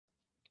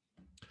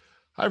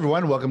Hi,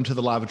 everyone. Welcome to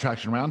the Law of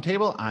Attraction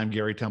Roundtable. I'm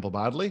Gary Temple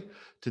Bodley.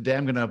 Today,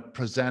 I'm going to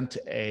present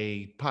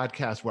a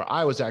podcast where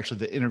I was actually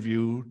the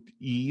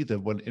interviewee, the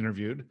one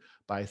interviewed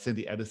by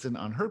Cindy Edison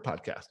on her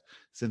podcast.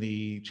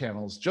 Cindy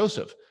channels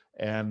Joseph.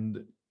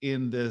 And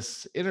in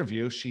this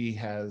interview, she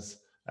has,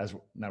 as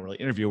not really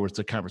interview, where it's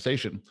a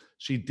conversation,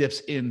 she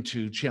dips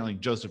into channeling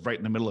Joseph right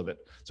in the middle of it.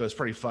 So it's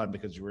pretty fun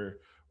because we're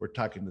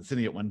talking to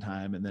Cindy at one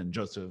time and then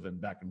Joseph and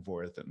back and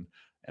forth, and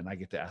I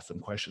get to ask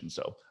them questions.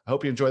 So I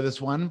hope you enjoy this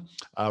one.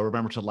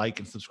 Remember to like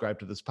and subscribe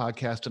to this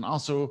podcast. And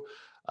also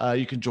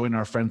you can join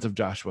our Friends of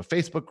Joshua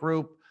Facebook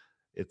group.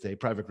 It's a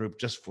private group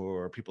just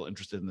for people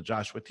interested in the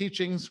Joshua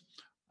teachings.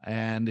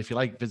 And if you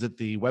like, visit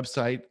the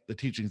website,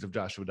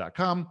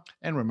 theteachingsofjoshua.com.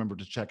 And remember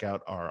to check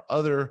out our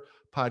other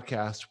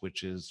podcast,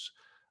 which is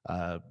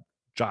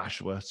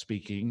Joshua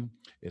speaking.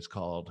 It's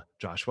called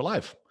Joshua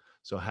Live.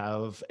 So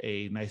have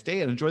a nice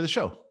day and enjoy the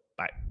show.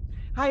 Bye.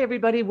 Hi,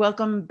 everybody.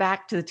 Welcome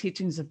back to the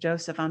Teachings of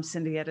Joseph. I'm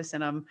Cindy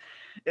Edison.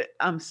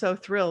 I'm so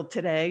thrilled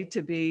today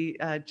to be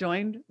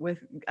joined with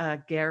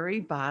Gary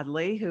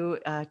Bodley, who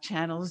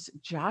channels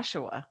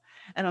Joshua.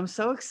 And I'm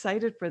so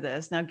excited for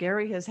this. Now,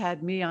 Gary has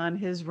had me on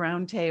his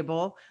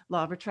roundtable,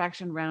 Law of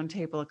Attraction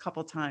roundtable, a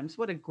couple times.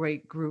 What a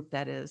great group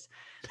that is.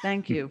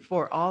 Thank you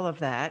for all of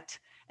that.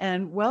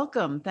 And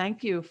welcome.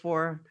 Thank you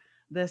for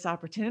this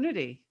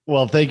opportunity.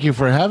 Well, thank you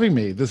for having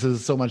me. This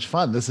is so much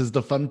fun. This is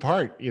the fun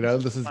part.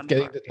 This is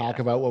getting to talk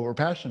about what we're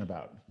passionate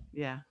about.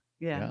 Yeah,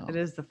 it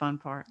is the fun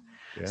part.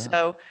 Yeah.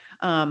 So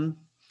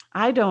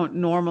I don't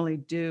normally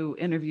do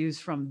interviews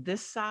from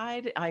this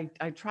side. I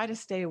try to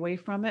stay away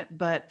from it,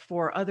 but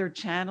for other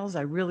channels,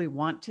 I really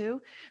want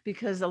to,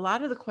 because a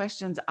lot of the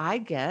questions I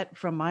get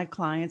from my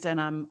clients,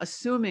 and I'm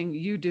assuming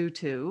you do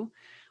too,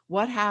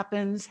 what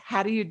happens?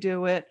 How do you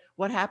do it?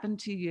 What happened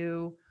to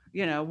you?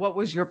 What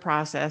was your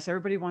process?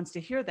 Everybody wants to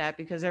hear that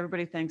because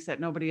everybody thinks that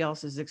nobody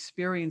else is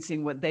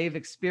experiencing what they've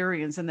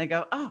experienced. And they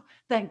go, oh,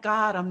 thank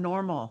God I'm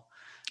normal.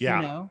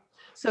 Yeah.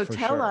 So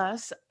tell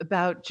us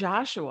about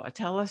Joshua.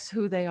 Tell us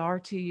who they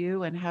are to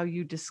you and how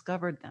you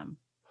discovered them.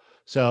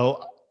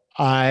 So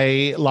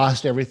I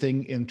lost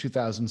everything in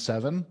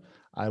 2007.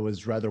 I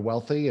was rather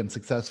wealthy and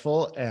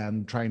successful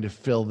and trying to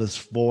fill this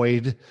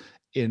void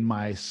in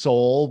my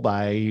soul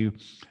by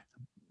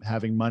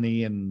having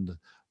money and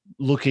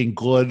looking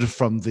good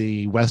from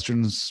the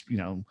Western's,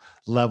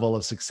 level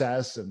of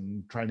success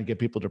and trying to get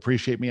people to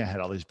appreciate me. I had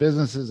all these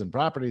businesses and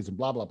properties and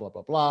blah, blah, blah,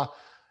 blah, blah.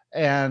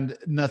 And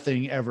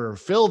nothing ever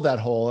filled that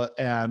hole.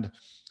 And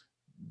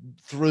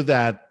through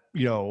that,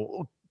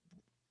 real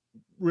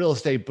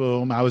estate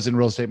boom, I was in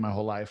real estate my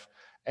whole life.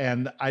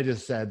 And I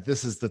just said,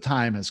 this is the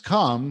time has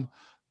come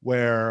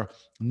where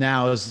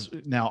now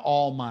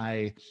all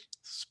my,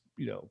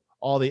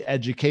 all the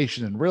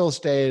education in real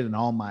estate and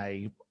all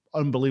my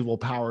unbelievable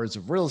powers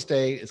of real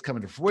estate is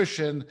coming to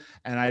fruition.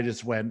 And I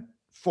just went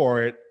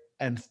for it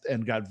and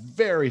got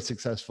very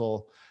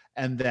successful.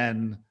 And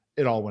then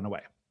it all went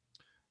away.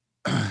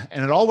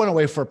 And it all went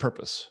away for a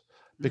purpose,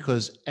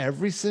 because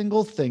every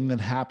single thing that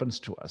happens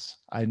to us,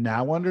 I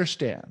now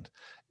understand,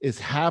 is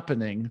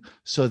happening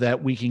so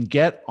that we can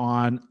get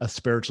on a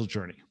spiritual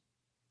journey.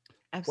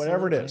 Absolutely.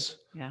 Whatever it is.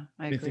 Yeah,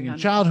 I anything agree. In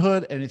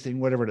childhood, anything,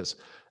 whatever it is.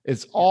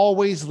 It's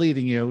always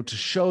leading you to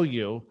show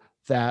you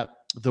that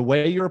the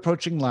way you're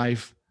approaching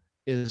life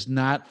is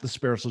not the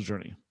spiritual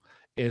journey.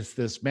 It's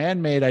this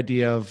man-made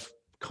idea of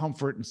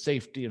comfort and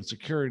safety and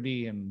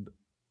security and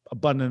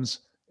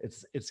abundance.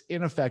 It's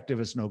ineffective.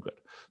 It's no good.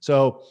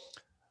 So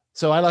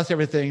I lost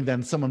everything.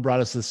 Then someone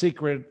brought us The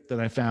Secret. Then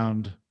I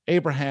found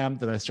Abraham.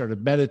 Then I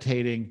started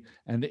meditating.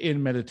 And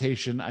in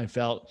meditation, I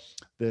felt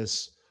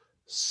this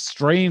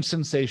strange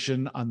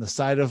sensation on the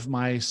side of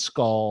my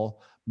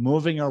skull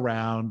moving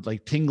around,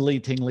 like tingly,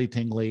 tingly,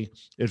 tingly.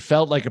 It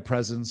felt like a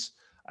presence.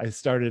 I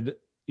started,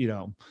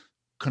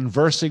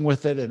 conversing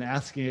with it and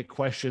asking it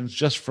questions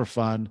just for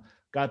fun.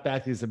 Got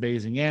back these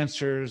amazing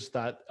answers.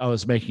 Thought I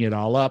was making it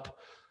all up.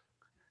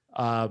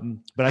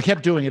 But I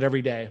kept doing it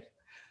every day.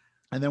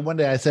 And then one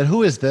day I said,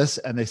 who is this?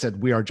 And they said,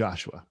 we are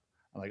Joshua.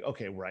 I'm like,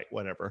 okay, right,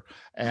 whatever.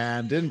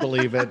 And didn't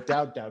believe it.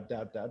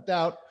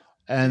 Doubt.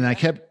 And I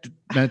kept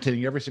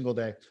meditating every single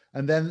day.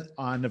 And then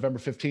on November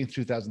 15th,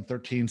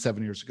 2013,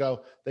 7 years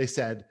ago, they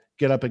said,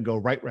 get up and go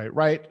right.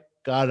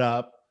 Got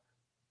up,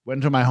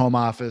 went to my home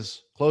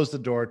office, closed the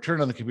door,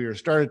 turned on the computer,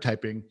 started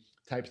typing,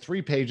 typed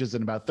 3 pages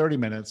in about 30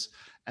 minutes.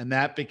 And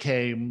that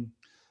became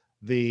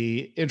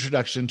the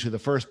introduction to the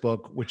first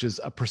book, which is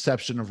A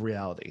Perception of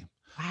Reality.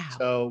 Wow.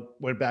 So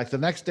went back the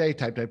next day,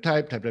 type.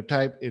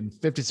 In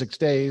 56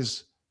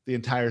 days, the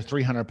entire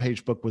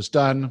 300-page book was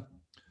done.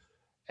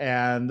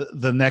 And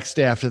the next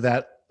day after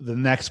that, the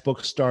next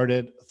book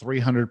started,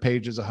 300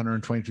 pages,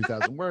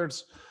 122,000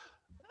 words,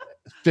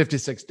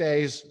 56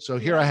 days. So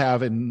here I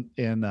have in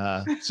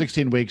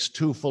 16 weeks,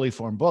 2 fully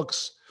formed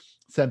books,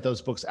 sent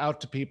those books out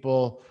to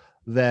people,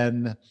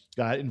 then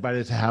got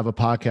invited to have a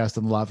podcast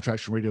on the Law of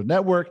Attraction Radio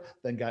Network,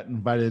 then got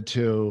invited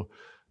to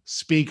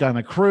speak on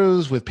a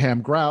cruise with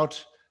Pam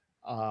Grout.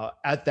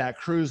 At that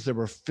cruise, there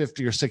were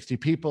 50 or 60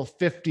 people.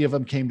 50 of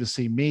them came to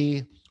see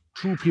me.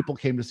 two people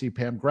came to see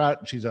Pam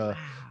Grout. She's a,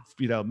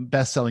 Wow.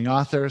 best-selling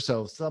author.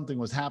 So something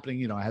was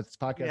happening. I had this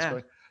podcast Yeah.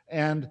 going,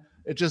 and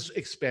it just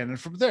expanded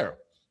from there.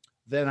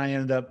 Then I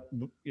ended up,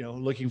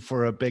 looking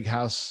for a big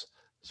house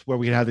where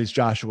we could have these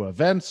Joshua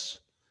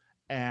events,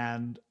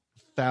 and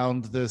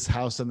found this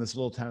house in this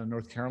little town in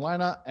North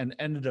Carolina, and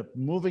ended up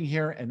moving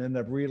here, and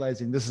ended up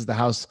realizing this is the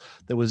house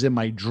that was in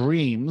my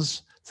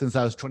dreams since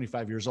I was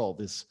 25 years old.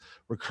 This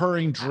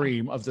recurring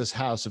dream of this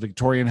house, a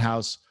Victorian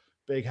house,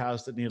 big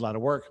house that needed a lot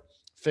of work,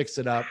 fix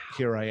it up.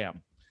 Here I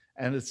am.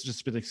 And it's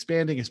just been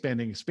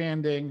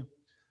expanding.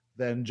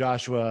 Then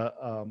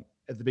Joshua,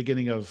 at the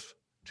beginning of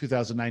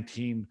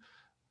 2019,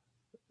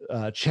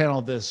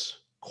 channeled this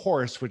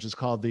course, which is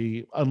called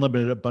the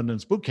Unlimited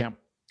Abundance Bootcamp.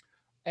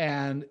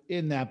 And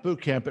in that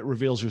boot camp, it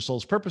reveals your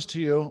soul's purpose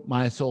to you.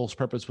 My soul's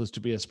purpose was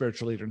to be a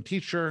spiritual leader and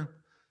teacher.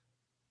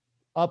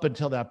 Up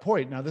until that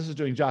point, now this is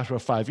doing Joshua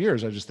 5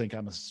 years. I just think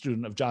I'm a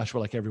student of Joshua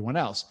like everyone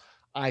else.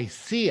 I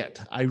see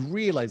it. I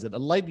realize it. A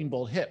lightning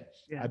bolt hit.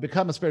 Yeah. I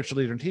become a spiritual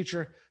leader and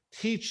teacher,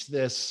 teach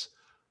this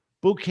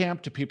boot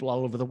camp to people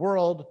all over the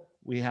world.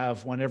 We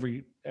have one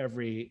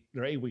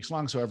they're 8 weeks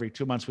long. So every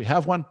 2 months we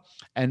have one.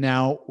 And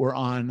now we're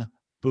on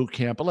boot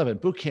camp 11.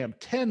 Boot camp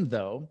 10,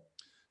 though,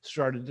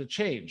 started to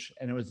change,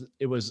 and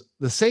it was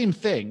the same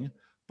thing,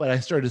 but I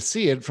started to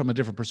see it from a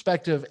different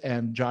perspective,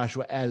 and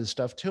Joshua added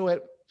stuff to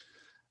it.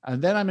 And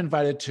then I'm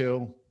invited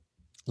to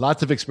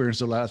lots of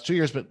experience in the last 2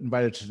 years, but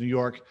invited to New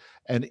York.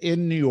 And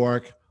in New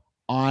York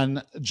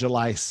on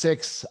July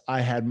 6th,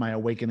 I had my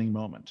awakening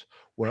moment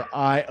where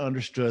I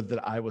understood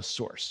that I was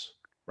source,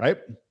 right?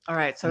 All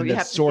right. So And you that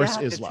have, source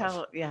to is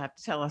love.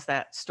 tell us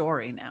that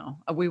story now.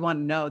 We want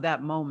to know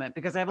that moment,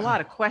 because I have a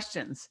lot of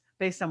questions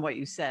based on what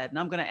you said. And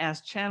I'm going to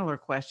ask channeler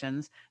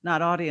questions,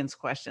 not audience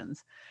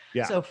questions.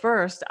 Yeah. So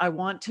first, I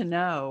want to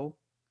know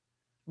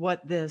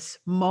what this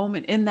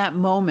moment, in that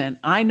moment,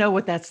 I know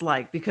what that's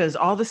like, because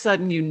all of a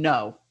sudden,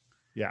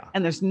 Yeah.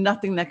 and there's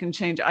nothing that can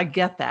change. I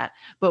get that.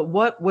 But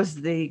what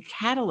was the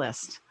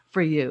catalyst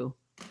for you,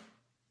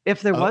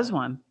 if there was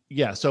one?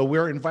 Yeah. So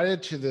we're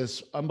invited to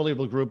this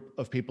unbelievable group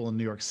of people in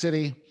New York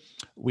City.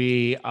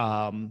 We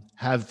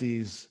have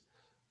these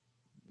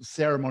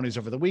ceremonies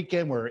over the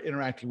weekend. We're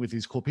interacting with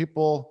these cool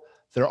people.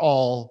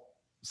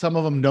 Some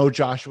of them know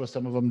Joshua,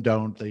 some of them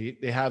don't.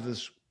 They have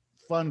this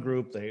fun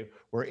group. They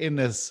were in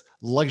this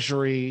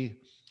luxury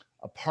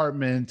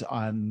apartment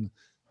on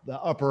the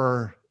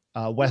upper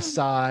west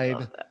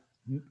side,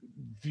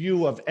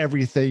 view of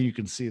everything. You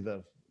can see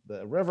the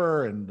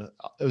river, and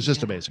it was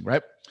just amazing,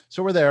 right?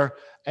 So we're there,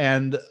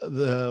 and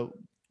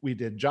we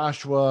did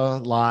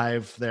Joshua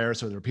live there.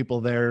 So there were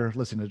people there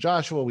listening to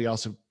Joshua. We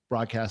also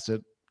broadcast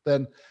it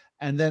then.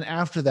 And then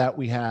after that,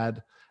 we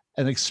had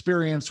an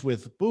experience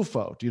with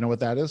Bufo. Do you know what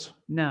that is?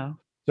 No.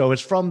 So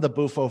it's from the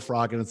Bufo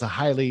frog, and it's a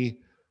highly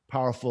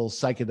powerful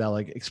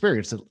psychedelic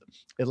experience.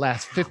 It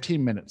lasts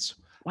 15 minutes.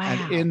 Wow.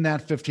 And in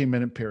that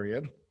 15-minute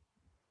period,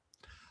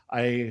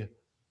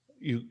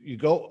 you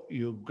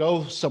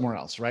go somewhere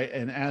else, right?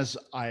 And as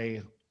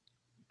I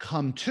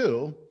come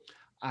to,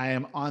 I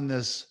am on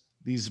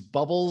these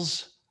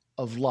bubbles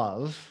of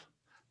love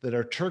that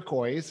are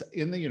turquoise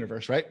in the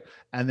universe, right?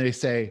 And they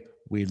say,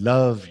 "We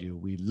love you,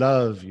 we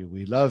love you,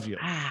 we love you."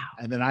 Wow.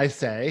 And then I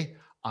say,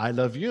 "I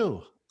love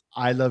you,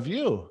 I love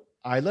you,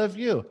 I love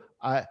you.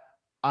 I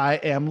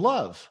am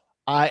love,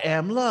 I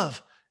am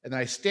love." And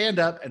I stand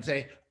up and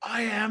say,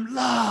 "I am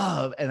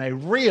love." And I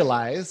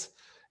realize,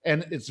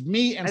 and it's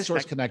me and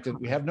source connected.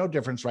 We have no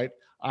difference, right?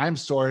 I'm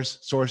source,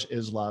 source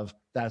is love.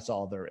 That's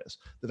all there is.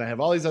 Then I have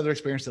all these other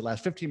experiences that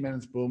last 15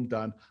 minutes, boom,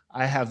 done.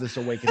 I have this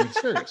awakening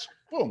experience,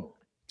 boom.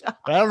 But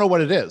I don't know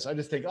what it is. I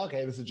just think,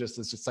 okay, this is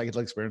a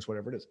psychedelic experience,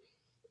 whatever it is.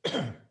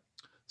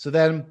 So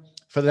then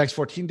for the next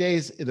 14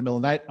 days, in the middle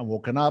of the night, I'm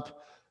woken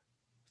up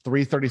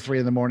 3:33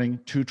 in the morning,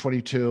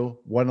 2:22,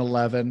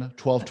 1:11,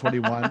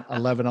 12:21,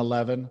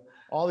 11:11,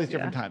 all these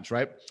different times,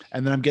 right?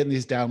 And then I'm getting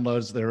these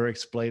downloads that are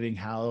explaining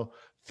how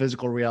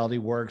physical reality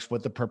works,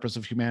 what the purpose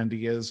of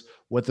humanity is,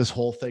 what this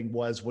whole thing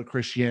was, what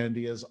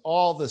Christianity is,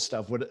 all this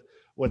stuff,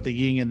 what the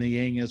yin and the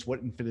yang is,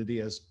 what infinity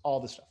is, all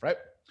this stuff, right?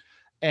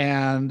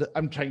 And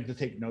I'm trying to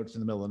take notes in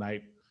the middle of the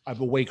night. I'm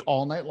awake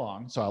all night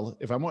long. So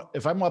if I'm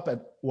up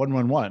at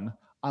 1:11,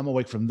 I'm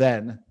awake from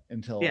then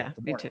until the morning.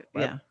 Me too.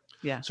 Right?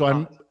 Yeah. So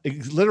I'm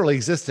literally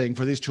existing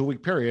for these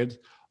 2-week periods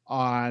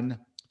on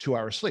 2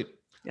 hours sleep.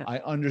 Yeah. I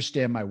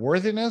understand my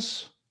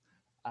worthiness.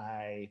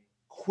 I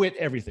quit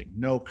everything.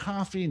 No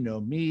coffee, no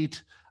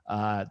meat,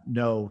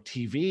 no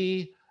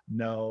TV,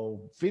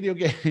 no video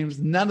games,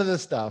 none of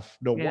this stuff.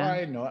 No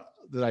wine, no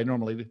that I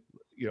normally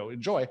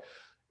enjoy.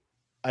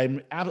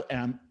 I'm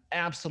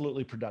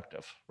absolutely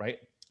productive, right?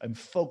 I'm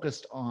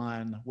focused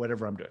on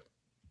whatever I'm doing.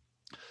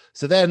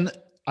 So then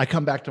I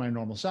come back to my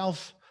normal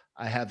self.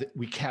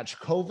 We catch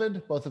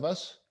COVID, both of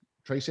us,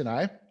 Tracy and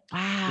I.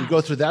 Wow. We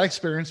go through that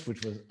experience,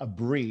 which was a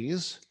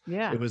breeze.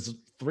 Yeah. It was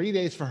 3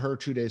 days for her,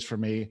 2 days for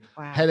me.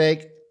 Wow.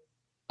 Headache,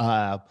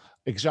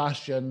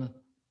 exhaustion,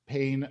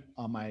 pain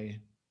on my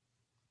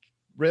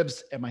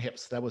ribs and my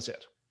hips. That was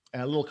it.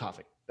 And a little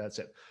coughing. That's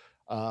it.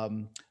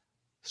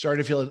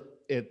 Started to feel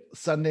it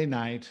Sunday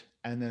night,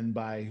 and then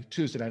by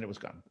Tuesday night it was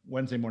gone.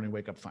 Wednesday morning,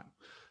 wake up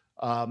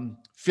fine.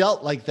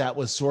 Felt like that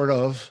was sort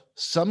of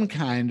some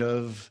kind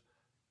of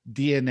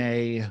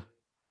DNA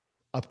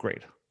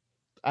upgrade.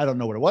 I don't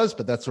know what it was,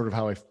 but that's sort of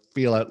how I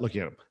feel at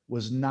looking at it.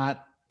 Was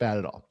not bad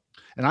at all.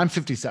 And I'm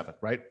 57,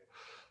 right?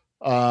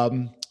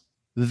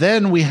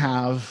 Then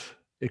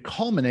it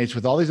culminates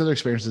with all these other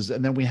experiences.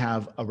 And then we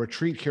have a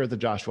retreat here at the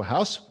Joshua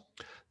House.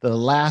 The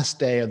last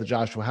day of the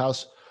Joshua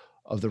House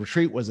of the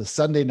retreat was a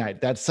Sunday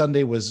night. That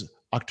Sunday was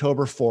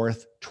October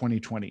 4th,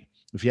 2020.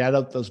 If you add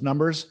up those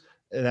numbers,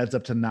 it adds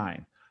up to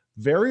 9.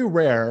 Very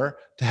rare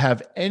to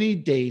have any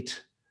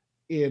date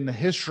in the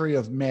history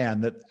of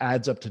man that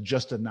adds up to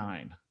just a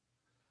 9.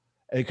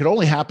 It could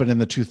only happen in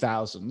the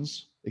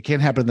 2000s. It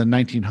can't happen in the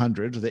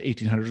 1900s or the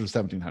 1800s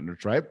or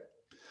 1700s, right?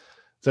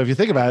 So if you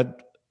think about it,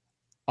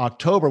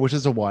 October, which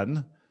is a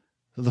 1,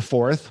 the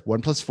 4th,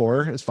 1 plus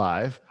 4 is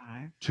 5,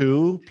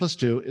 2 plus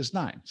 2 is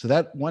 9. So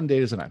that one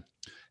date is a 9.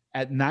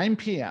 At 9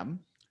 p.m.,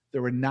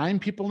 there were 9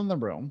 people in the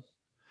room,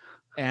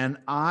 and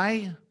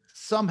I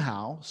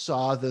somehow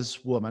saw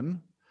this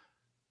woman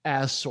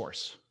as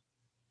source.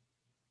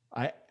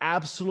 I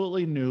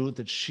absolutely knew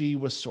that she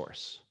was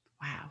source.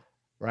 Wow.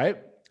 Right?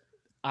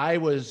 I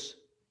was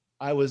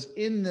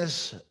in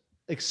this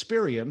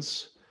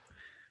experience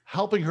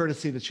helping her to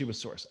see that she was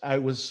source. I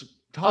was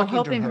talking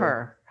helping to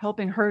her.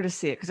 Helping her to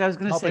see it. Because I was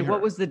going to say, Helping her.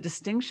 what was the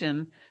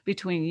distinction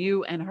between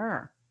you and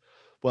her?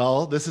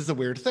 Well, this is the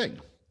weird thing.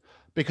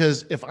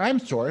 Because if I'm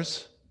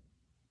source,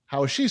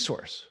 how is she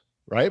source?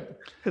 Right?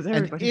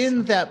 And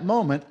in that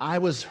moment, I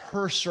was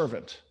her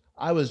servant.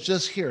 I was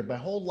just here. My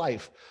whole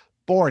life,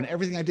 born,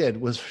 everything I did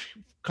was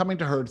coming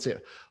to her to see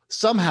it.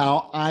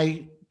 Somehow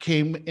I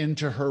came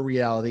into her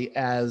reality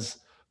as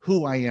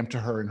who I am to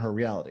her in her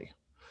reality.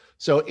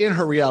 So in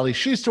her reality,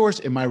 she's source.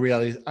 In my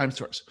reality, I'm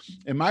source.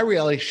 In my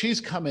reality,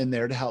 she's come in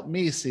there to help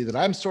me see that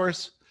I'm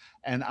source,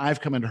 and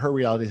I've come into her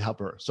reality to help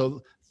her.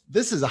 So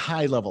this is a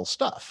high level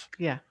stuff.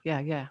 Yeah.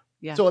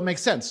 So it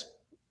makes sense.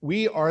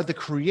 We are the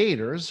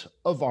creators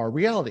of our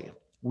reality.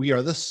 We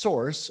are the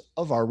source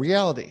of our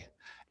reality.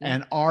 Yeah.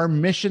 And our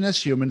mission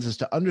as humans is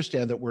to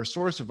understand that we're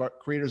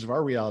creators of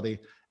our reality.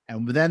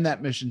 And then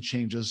that mission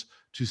changes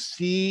to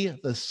see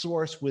the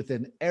source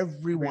within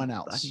everyone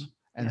else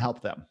and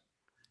help them.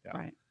 Yeah.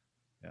 Right.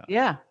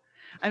 Yeah.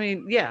 I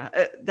mean,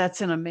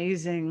 that's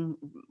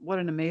what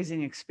an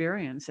amazing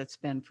experience it's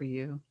been for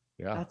you.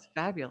 Yeah. That's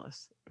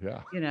fabulous.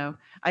 Yeah.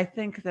 I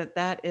think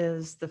that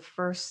is the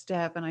first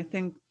step. And I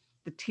think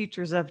the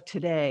teachers of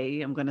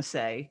today, I'm going to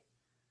say,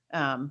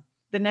 the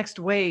next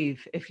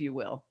wave, if you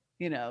will,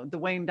 the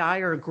Wayne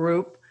Dyer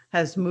group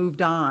has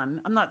moved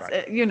on. I'm not,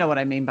 right. You know what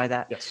I mean by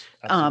that. Yes.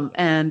 Absolutely.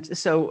 And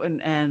so,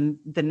 and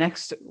the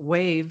next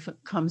wave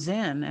comes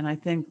in, and I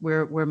think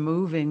we're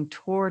moving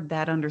toward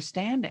that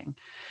understanding,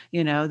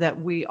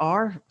 that we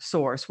are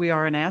source, we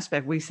are an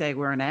aspect. We say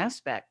we're an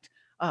aspect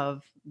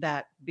of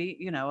that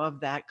of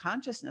that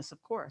consciousness,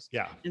 of course.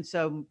 Yeah. And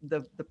so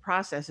the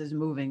process is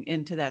moving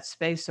into that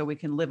space so we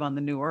can live on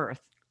the new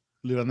earth.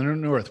 Live on the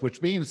new earth,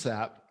 which means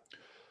that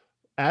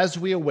as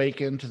we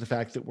awaken to the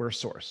fact that we're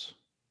source,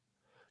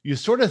 you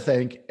sort of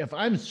think, if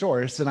I'm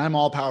source and I'm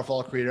all powerful,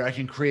 all creator, I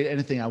can create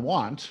anything I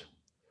want.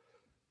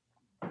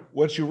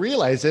 Once you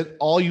realize it,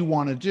 all you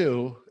want to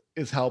do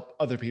is help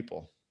other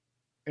people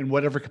in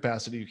whatever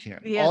capacity you can.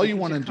 Yeah, all you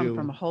want to do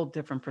from a whole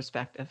different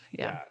perspective.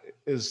 Yeah.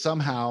 Is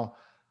somehow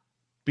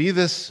be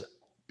this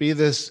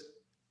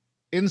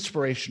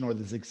inspiration or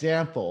this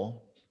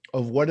example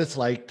of what it's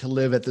like to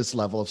live at this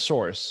level of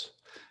source,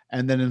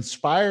 and then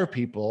inspire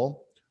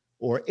people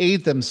or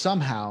aid them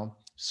somehow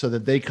so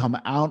that they come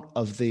out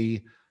of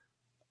the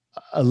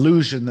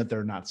illusion that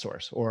they're not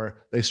source,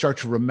 or they start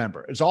to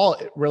remember. It's all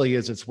it really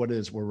is. It's what it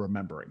is we're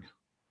remembering.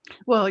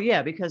 Well,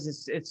 yeah,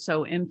 because it's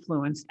so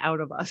influenced out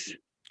of us,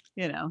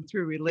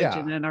 through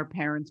religion and our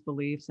parents'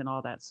 beliefs and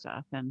all that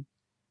stuff. And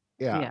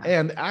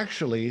and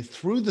actually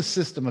through the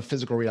system of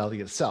physical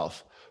reality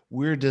itself,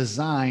 we're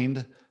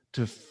designed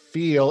to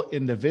feel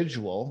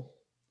individual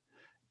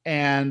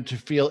and to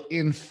feel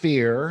in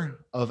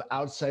fear of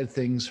outside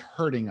things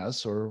hurting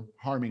us or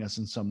harming us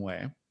in some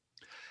way,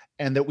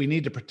 and that we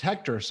need to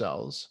protect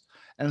ourselves.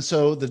 And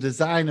so the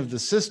design of the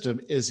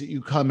system is that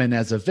you come in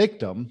as a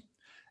victim,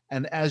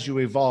 and as you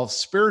evolve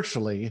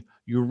spiritually,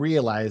 you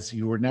realize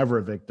you were never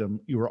a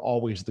victim. You were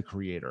always the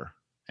creator,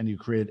 and you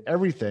created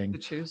everything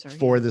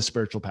for the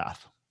spiritual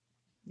path.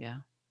 Yeah.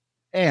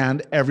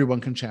 And everyone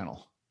can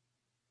channel.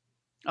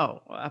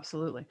 Oh,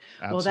 absolutely.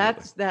 Well,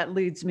 that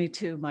leads me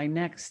to my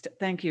next.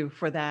 Thank you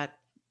for that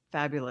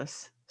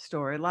fabulous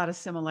story. A lot of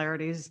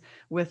similarities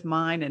with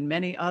mine and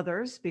many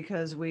others,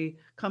 because we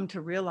come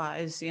to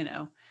realize,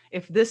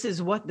 if this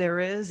is what there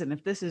is, and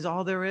if this is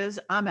all there is,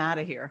 I'm out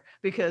of here,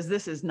 because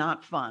this is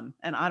not fun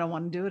and I don't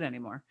want to do it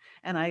anymore.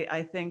 And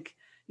I think,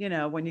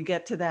 when you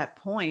get to that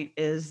point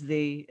is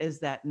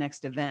that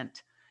next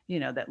event,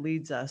 that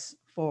leads us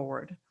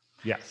forward.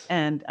 Yes.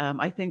 And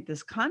I think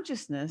this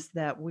consciousness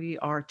that we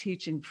are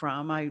teaching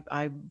from,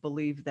 I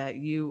believe that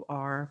you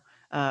are,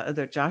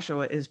 that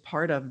Joshua is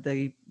part of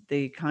the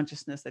the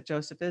consciousness that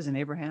Joseph is and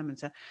Abraham and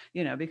so,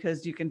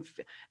 because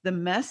the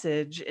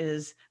message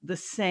is the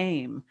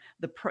same.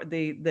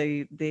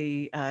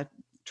 The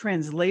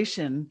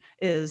translation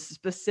is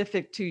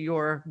specific to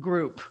your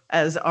group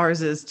as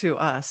ours is to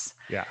us.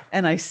 Yeah.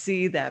 And I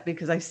see that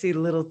because I see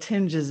little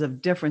tinges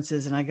of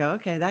differences and I go,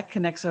 okay, that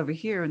connects over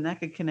here and that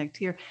could connect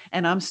here.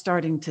 And I'm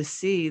starting to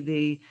see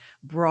the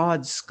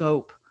broad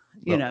scope,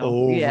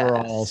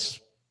 overall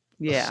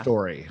yes.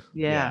 story.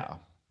 Yeah.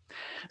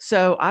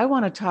 So I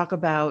want to talk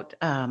about,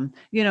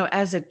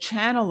 as a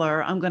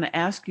channeler, I'm going to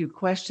ask you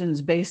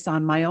questions based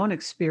on my own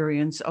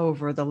experience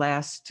over the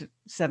last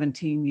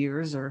 17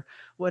 years or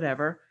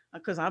whatever,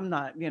 because I'm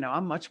not,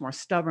 I'm much more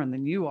stubborn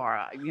than you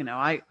are.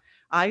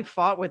 I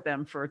fought with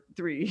them for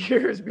 3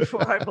 years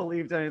before I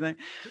believed anything,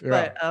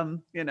 but,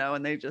 and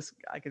I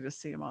could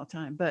just see them all the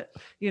time. But,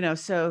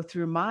 so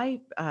through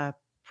my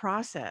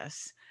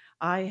process,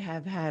 I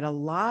have had a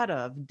lot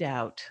of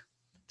doubt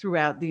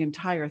throughout the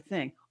entire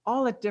thing,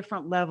 all at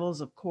different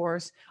levels, of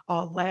course,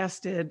 all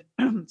lasted,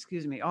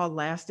 all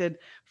lasted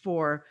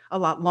for a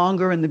lot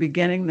longer in the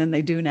beginning than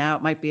they do now.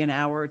 It might be an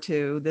hour or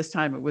two. This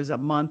time it was a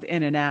month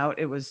in and out.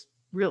 It was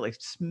really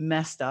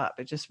messed up.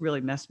 It just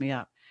really messed me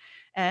up.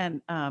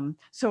 And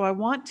so I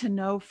want to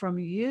know from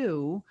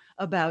you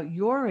about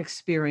your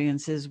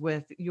experiences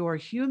with your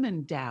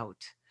human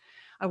doubt.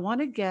 I want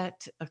to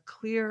get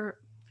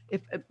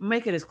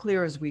make it as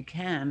clear as we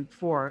can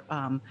for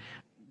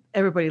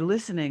everybody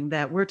listening,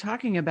 that we're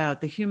talking about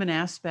the human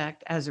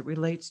aspect as it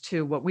relates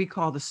to what we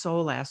call the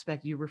soul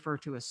aspect, you refer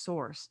to as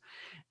source,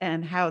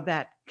 and how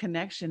that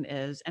connection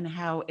is and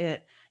how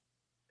it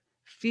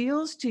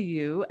feels to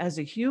you as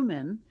a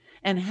human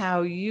and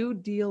how you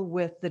deal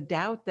with the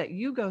doubt that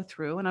you go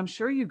through. And I'm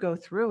sure you go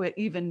through it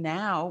even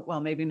now.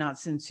 Well, maybe not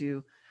since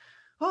you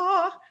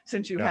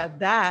had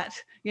that,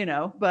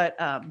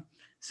 but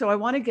so I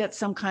want to get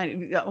I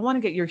want to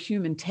get your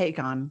human take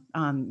on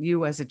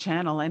you as a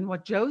channel and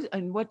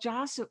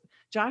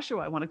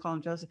Joshua, I want to call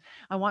him Joseph.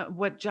 I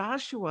want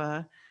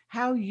Joshua,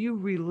 how you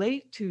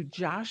relate to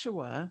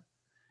Joshua.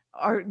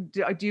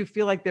 Do you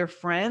feel like they're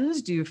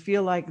friends? Do you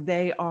feel like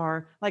they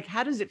are, like,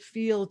 how does it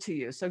feel to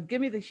you? So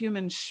give me the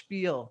human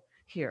spiel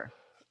here.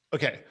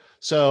 Okay.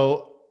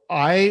 So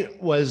I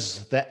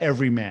was the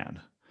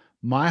everyman.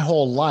 My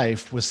whole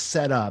life was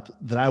set up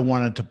that I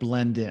wanted to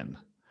blend in.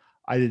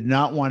 I did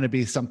not want to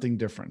be something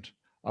different.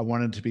 I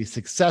wanted to be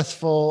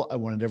successful. I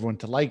wanted everyone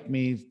to like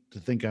me, to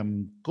think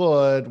I'm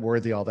good,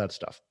 worthy, all that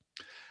stuff.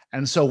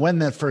 And so when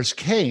that first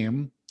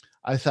came,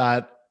 I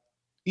thought,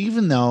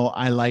 even though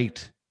I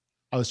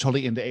was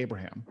totally into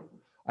Abraham,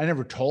 I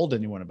never told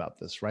anyone about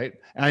this, right?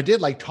 And I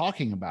did like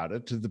talking about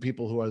it to the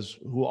people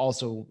who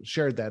also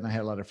shared that, and I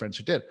had a lot of friends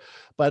who did.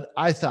 But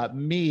I thought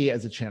me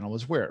as a channel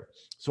was weird.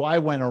 So I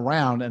went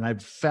around and I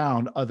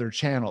found other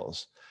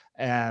channels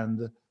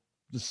and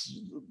just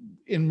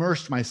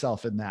immersed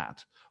myself in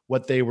that,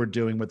 what they were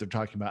doing, what they're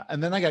talking about.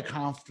 And then I got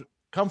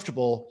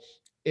comfortable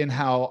in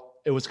how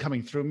it was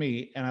coming through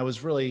me. And I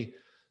was really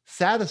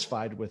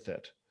satisfied with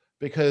it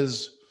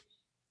because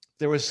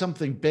there was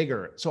something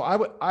bigger. So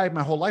I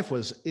my whole life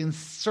was in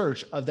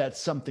search of that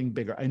something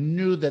bigger. I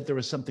knew that there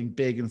was something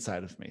big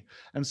inside of me.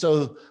 And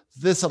so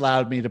this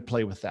allowed me to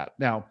play with that.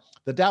 Now,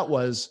 the doubt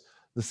was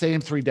the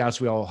same 3 doubts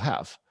we all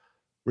have: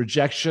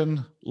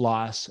 rejection,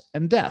 loss,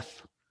 and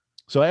death.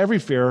 So every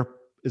fear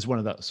is one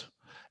of those.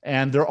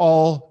 And they're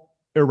all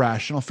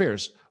irrational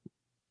fears.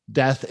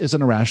 Death is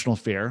an irrational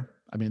fear.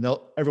 I mean,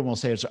 everyone will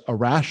say it's a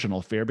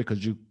rational fear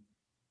because you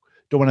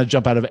don't want to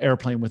jump out of an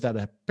airplane without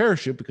a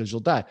parachute because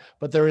you'll die.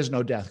 But there is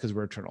no death because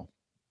we're eternal.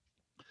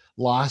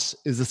 Loss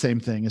is the same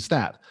thing as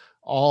that.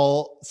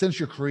 Since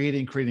you're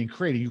creating,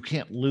 you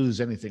can't lose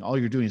anything. All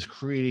you're doing is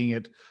creating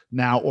it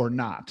now or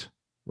not,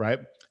 right?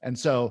 And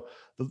so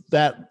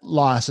that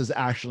loss is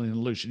actually an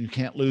illusion. You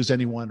can't lose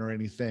anyone or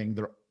anything.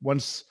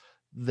 Once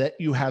that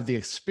you have the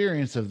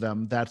experience of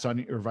them, that's on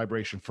your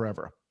vibration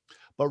forever.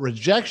 But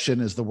rejection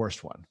is the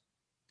worst one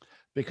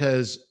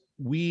because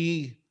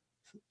we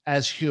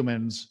as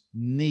humans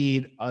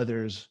need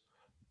others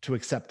to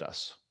accept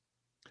us.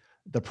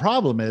 The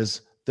problem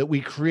is that we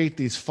create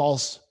these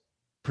false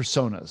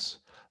personas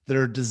that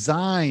are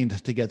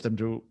designed to get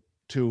them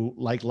to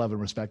like, love, and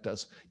respect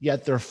us.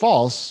 Yet they're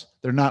false.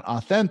 They're not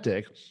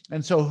authentic.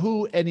 And so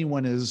who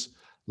anyone is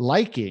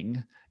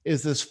liking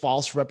is this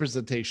false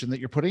representation that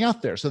you're putting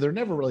out there. So they're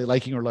never really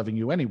liking or loving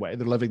you anyway.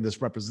 They're loving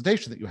this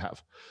representation that you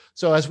have.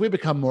 So as we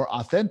become more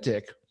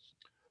authentic,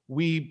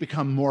 we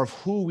become more of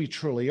who we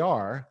truly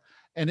are.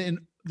 And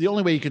the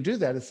only way you can do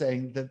that is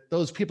saying that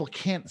those people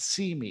can't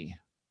see me.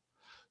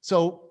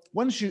 So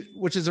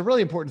which is a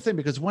really important thing,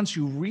 because once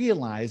you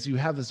realize you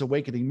have this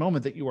awakening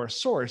moment that you are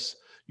source,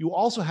 you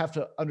also have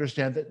to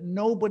understand that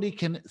nobody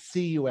can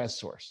see you as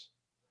source.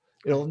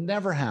 It'll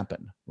never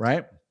happen,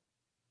 right?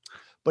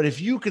 But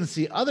if you can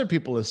see other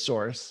people as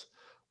source,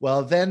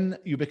 well, then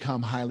you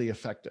become highly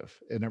effective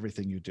in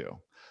everything you do.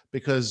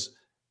 Because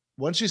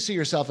once you see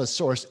yourself as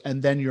source,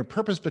 and then your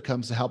purpose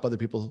becomes to help other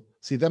people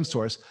see them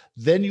source,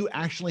 then you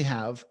actually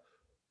have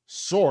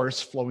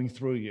source flowing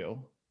through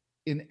you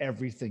in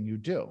everything you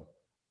do.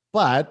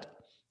 But,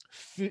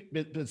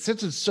 but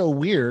since it's so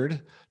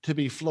weird to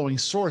be flowing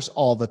source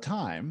all the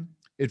time,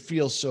 it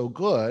feels so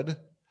good.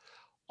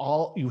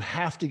 You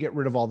have to get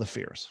rid of all the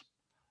fears.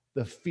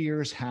 The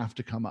fears have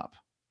to come up.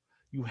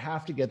 You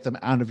have to get them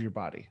out of your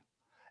body.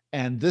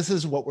 And this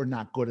is what we're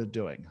not good at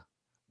doing.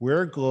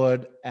 We're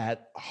good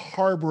at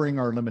harboring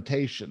our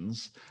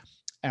limitations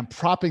and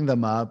propping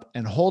them up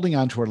and holding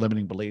on to our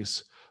limiting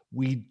beliefs.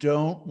 We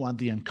don't want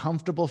the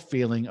uncomfortable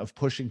feeling of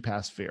pushing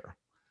past fear.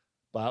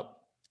 But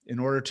in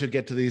order to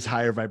get to these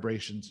higher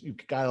vibrations,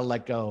 you've got to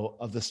let go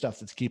of the stuff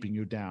that's keeping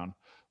you down,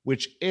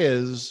 which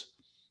is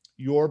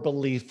your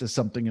belief that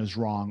something is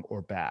wrong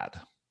or bad.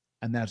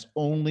 And that's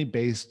only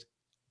based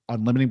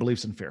on limiting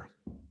beliefs and fear.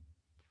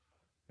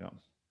 Yeah.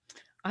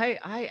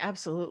 I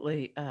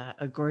absolutely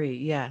agree.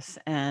 Yes.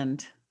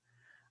 And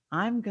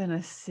I'm going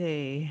to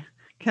see,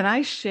 can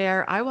I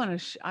share? I want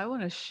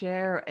to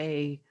share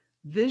a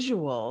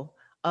visual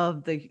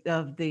of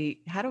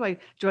how do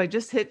I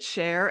just hit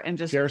share and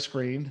just share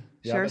screen?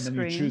 Share and then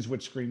screen. you choose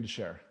which screen to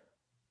share.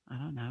 I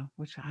don't know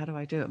how do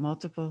I do it?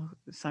 Multiple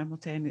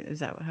simultaneous. Is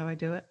that how I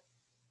do it?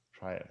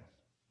 Try it.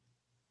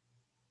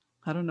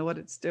 I don't know what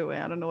it's doing.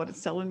 I don't know what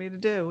it's telling me to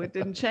do. It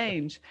didn't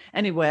change.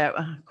 Anyway,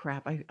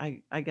 crap.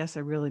 I guess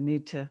I really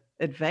need to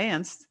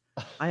advance.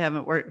 I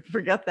haven't worked.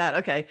 Forget that.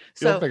 Okay.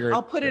 So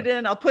I'll put it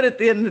in. I'll put it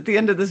at the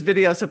end of this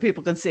video so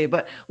people can see.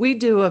 But we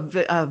do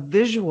a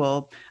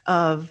visual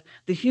of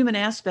the human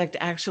aspect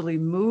actually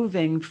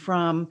moving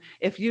from,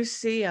 if you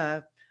see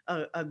a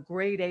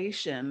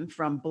gradation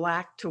from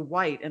black to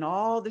white and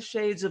all the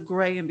shades of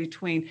gray in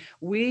between,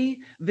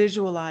 we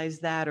visualize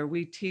that, or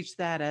we teach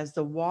that as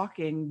the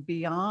walking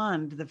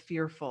beyond the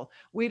fearful.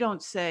 We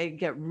don't say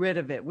get rid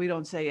of it. We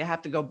don't say you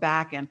have to go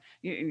back, and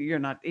you're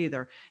not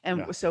either.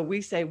 And so we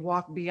say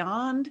walk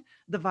beyond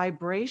the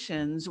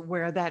vibrations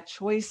where that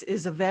choice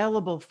is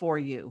available for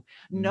you.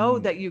 Know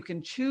that you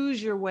can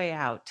choose your way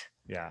out.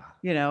 Yeah.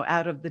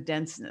 Out of the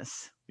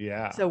denseness.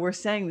 Yeah. So we're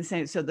saying the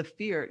same. So the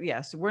fear,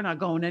 yes, we're not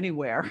going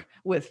anywhere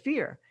with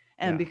fear.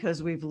 And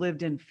because we've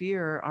lived in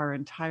fear our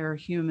entire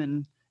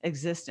human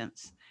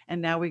existence.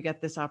 And now we get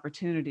this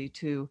opportunity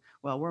to,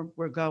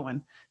 we're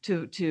going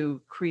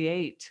to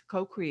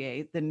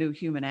co-create the new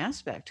human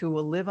aspect who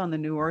will live on the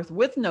new earth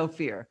with no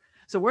fear.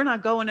 So we're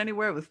not going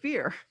anywhere with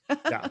fear.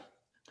 Yeah.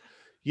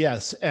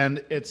 Yes.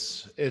 And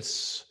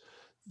it's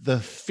the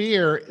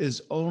fear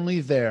is only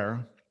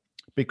there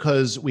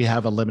because we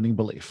have a limiting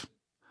belief.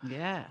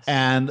 Yes.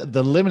 And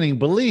the limiting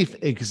belief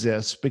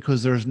exists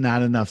because there's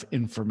not enough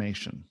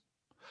information.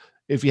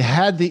 If you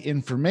had the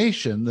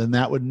information, then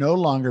that would no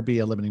longer be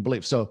a limiting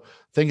belief. So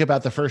think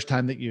about the first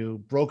time that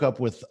you broke up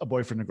with a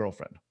boyfriend or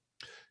girlfriend.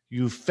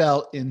 You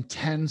felt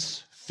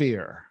intense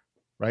fear,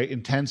 right?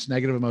 Intense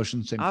negative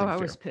emotions. Same thing. I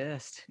was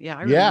pissed. Yeah,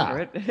 I remember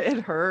it. It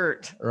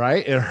hurt.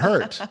 Right? It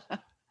hurt.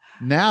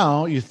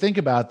 Now you think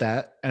about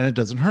that and it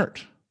doesn't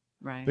hurt.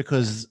 Right.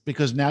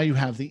 Because now you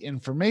have the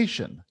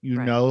information. You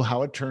know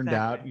how it turned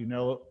out. You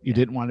know you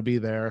didn't want to be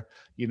there.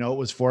 You know it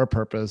was for a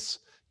purpose.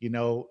 You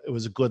know it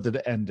was good that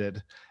it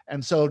ended.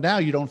 And so now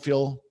you don't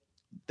feel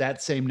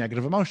that same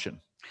negative emotion.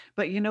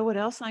 But you know what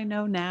else I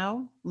know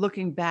now,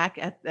 looking back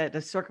at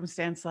a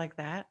circumstance like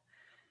that?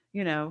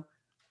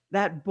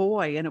 That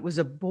boy, and it was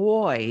a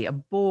boy,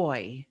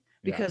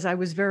 because I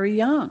was very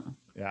young.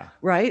 Yeah.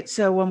 Right.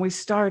 So when we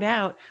start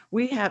out,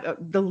 we have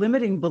the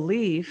limiting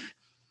belief.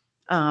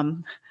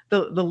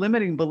 The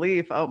limiting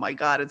belief, oh my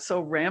God, it's so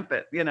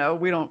rampant. We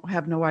don't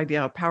have no idea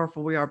how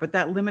powerful we are, but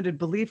that limited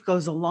belief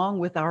goes along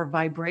with our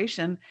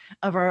vibration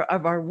of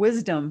our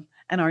wisdom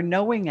and our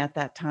knowing at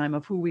that time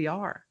of who we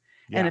are.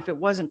 Yeah. And if it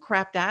wasn't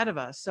crapped out of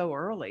us so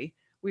early,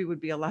 we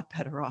would be a lot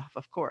better off,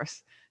 of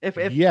course. If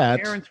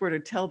parents were to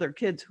tell their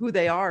kids who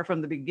they are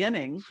from the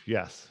beginning,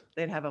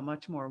 they'd have a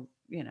much more,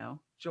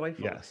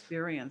 joyful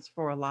experience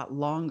for a lot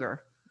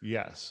longer.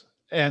 Yes.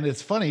 And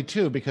it's funny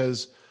too,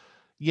 because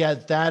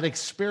that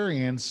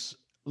experience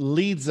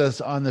leads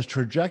us on this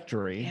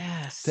trajectory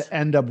to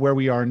end up where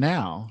we are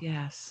now.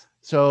 Yes.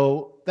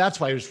 So that's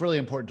why it's really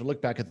important to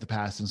look back at the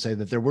past and say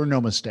that there were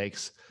no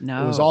mistakes.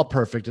 No. It was all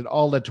perfect. It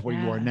all led to where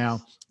you are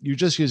now. You're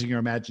just using your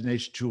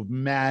imagination to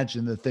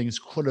imagine that things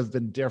could have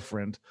been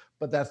different,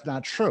 but that's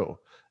not true.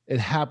 It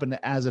happened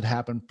as it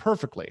happened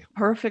perfectly.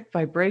 Perfect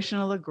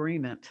vibrational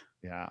agreement.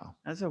 Yeah.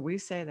 That's what we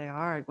say they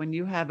are. When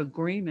you have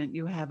agreement,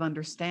 you have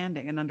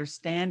understanding, and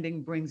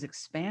understanding brings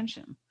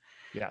expansion.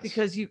 Yes.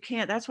 Because you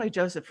can't, that's why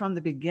Joseph, from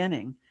the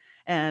beginning,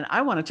 and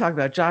I want to talk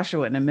about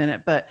Joshua in a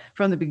minute, but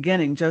from the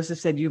beginning, Joseph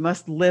said, you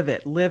must live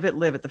it, live it,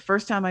 live it. The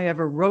first time I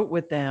ever wrote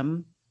with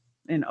them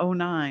in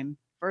 2009,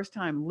 first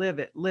time, live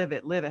it, live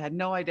it, live it. I had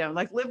no idea. I'm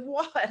like, live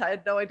what? I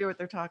had no idea what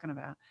they're talking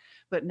about.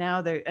 But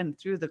now and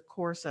through the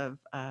course of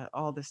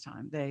all this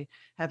time, they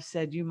have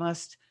said, you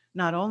must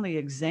not only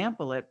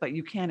example it, but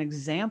you can't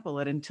example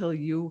it until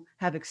you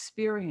have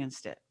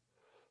experienced it.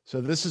 So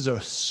this is a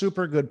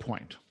super good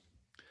point.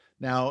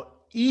 Now,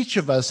 each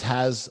of us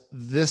has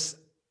this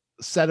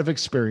set of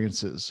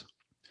experiences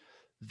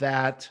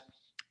that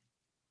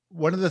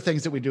one of the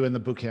things that we do in the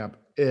boot camp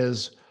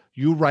is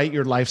you write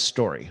your life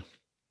story.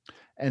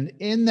 And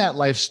in that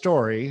life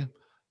story,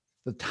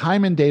 the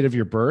time and date of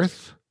your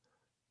birth,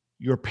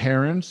 your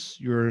parents,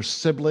 your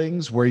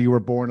siblings, where you were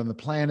born on the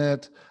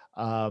planet,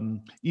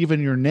 even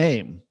your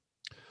name.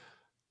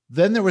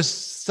 Then there was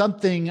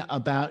something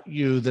about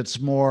you that's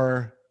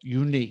more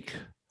unique.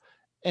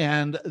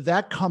 And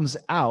that comes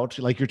out,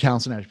 like your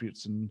talents and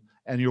attributes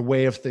and your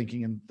way of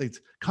thinking and things,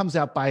 comes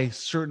out by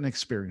certain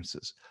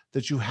experiences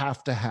that you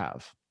have to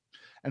have.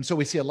 And so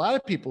we see a lot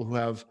of people who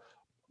have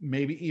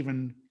maybe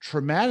even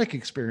traumatic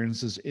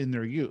experiences in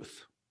their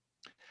youth.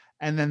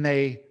 And then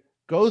they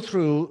go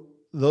through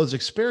those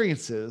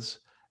experiences,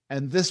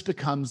 and this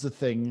becomes the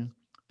thing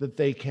that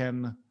they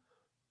can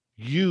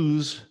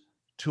use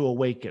to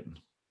awaken.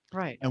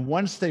 Right. And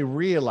once they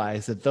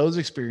realize that those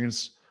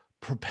experiences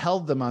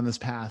propelled them on this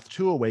path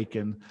to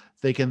awaken,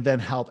 they can then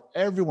help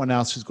everyone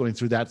else who's going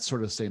through that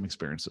sort of same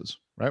experiences,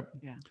 right?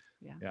 Yeah.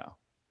 Yeah. Yeah.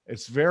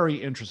 It's very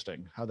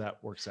interesting how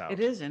that works out. It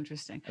is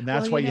interesting. And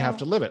that's why you have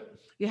to live it.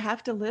 You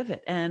have to live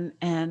it. And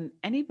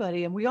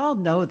anybody, and we all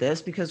know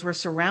this because we're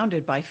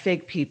surrounded by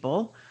fake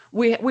people.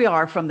 We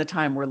are from the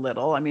time we're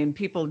little. I mean,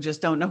 people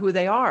just don't know who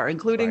they are,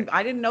 including Right.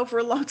 I didn't know for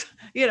a long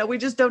time. We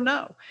just don't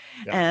know.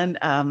 Yeah.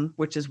 And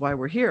which is why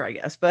we're here, I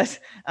guess. But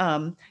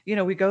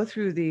we go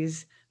through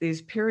these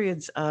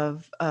periods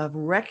of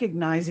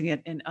recognizing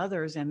it in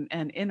others and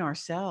in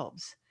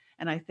ourselves.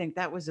 And I think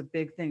that was a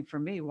big thing for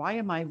me. Why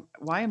am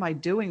I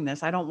doing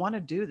this? I don't want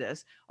to do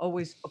this.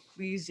 Always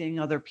pleasing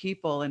other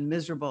people and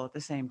miserable at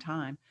the same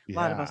time. A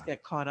lot of us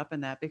get caught up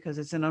in that because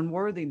it's an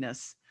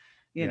unworthiness,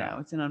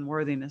 it's an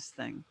unworthiness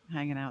thing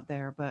hanging out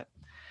there. But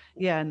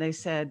yeah. And they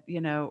said,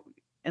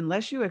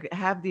 unless you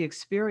have the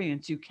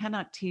experience, you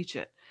cannot teach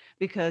it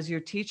because your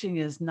teaching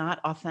is not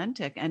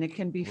authentic and it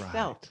can be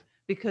felt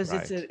because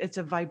it's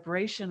a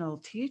vibrational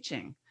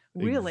teaching.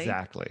 Really,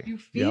 exactly. You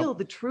feel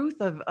the truth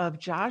of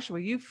Joshua.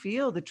 You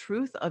feel the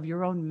truth of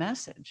your own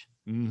message.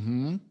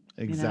 Mm-hmm.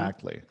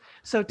 Exactly.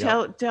 So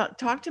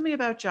talk to me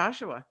about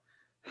Joshua.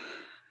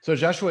 So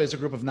Joshua is a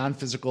group of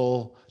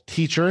non-physical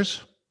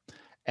teachers.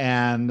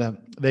 And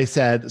they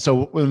said,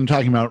 so when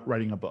talking about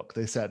writing a book,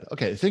 they said,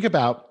 okay, think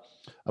about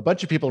a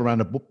bunch of people around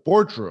a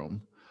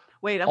boardroom.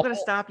 Wait, I'm going to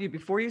stop you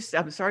before you.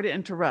 I'm sorry to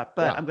interrupt,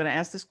 but I'm going to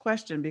ask this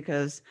question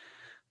because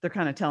they're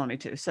kind of telling me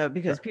to. So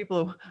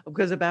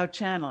because about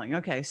channeling.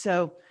 Okay.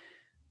 So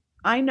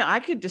I know I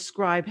could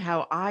describe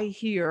how I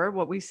hear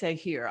what we say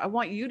here. I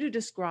want you to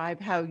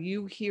describe how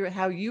you hear,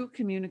 how you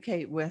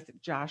communicate with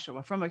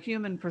Joshua from a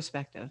human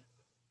perspective.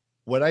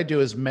 What I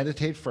do is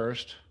meditate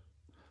first.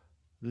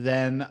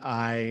 Then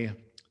I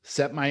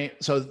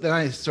then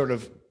I sort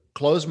of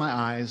close my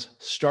eyes,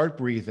 start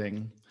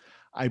breathing.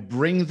 I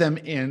bring them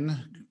in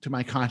to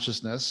my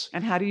consciousness.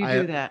 And how do you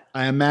do that?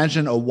 I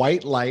imagine a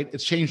white light.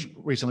 It's changed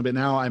recently, but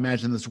now I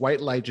imagine this white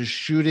light just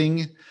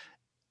shooting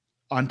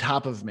on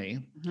top of me.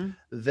 Mm-hmm.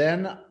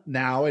 Then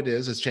now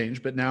it's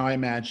changed, but now I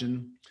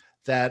imagine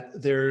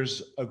that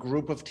there's a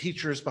group of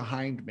teachers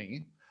behind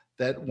me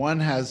that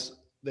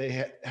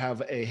they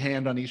have a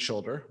hand on each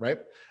shoulder, right?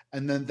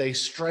 And then they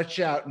stretch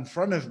out in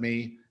front of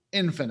me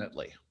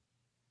infinitely.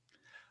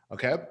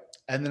 Okay.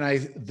 And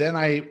then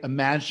I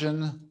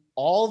imagine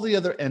all the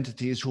other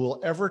entities who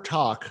will ever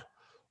talk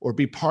or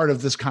be part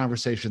of this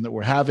conversation that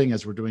we're having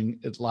as we're doing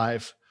it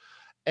live.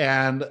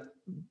 And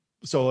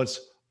so it's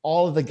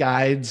all of the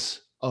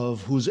guides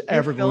of who's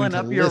ever going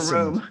to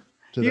listen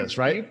to this,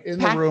 right? In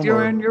the room.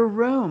 You're in your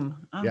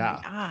room. Oh my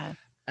God.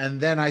 And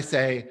then I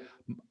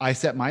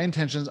set my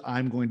intentions.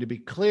 I'm going to be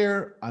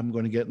clear. I'm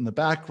going to get in the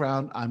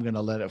background. I'm going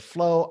to let it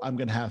flow. I'm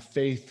going to have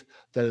faith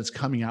that it's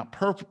coming out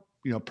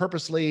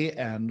purposely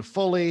and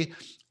fully.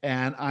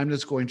 And I'm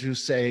just going to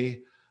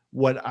say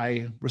what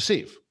I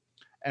receive.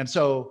 And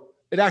so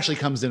it actually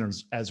comes in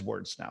as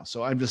words now.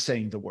 So I'm just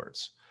saying the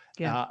words.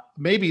 Yeah.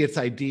 Maybe it's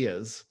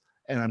ideas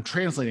and I'm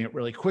translating it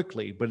really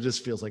quickly, but it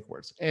just feels like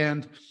words.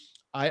 And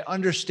I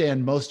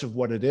understand most of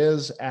what it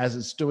is as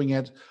it's doing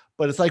it,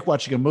 but it's like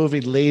watching a movie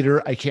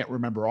later. I can't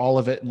remember all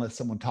of it unless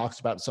someone talks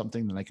about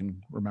something, then I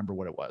can remember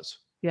what it was.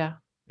 Yeah.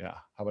 Yeah.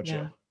 How about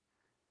you?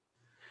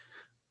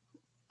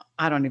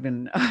 I don't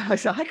even,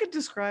 so I could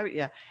describe it.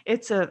 Yeah.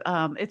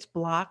 It's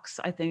blocks.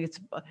 I think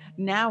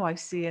now I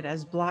see it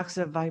as blocks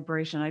of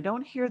vibration. I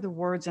don't hear the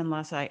words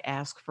unless I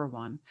ask for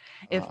one.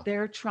 If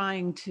they're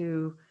trying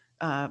to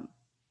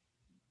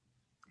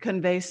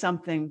convey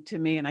something to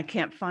me and I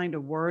can't find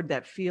a word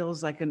that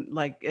feels like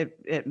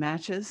it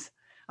matches,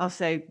 I'll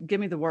say, give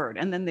me the word.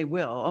 And then they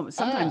will.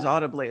 Sometimes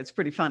audibly, it's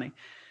pretty funny.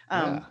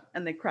 And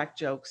they crack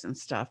jokes and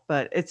stuff,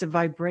 but it's a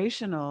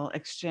vibrational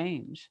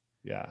exchange.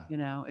 Yeah.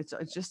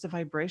 It's just a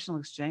vibrational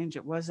exchange.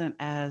 It wasn't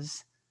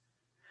as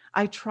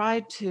I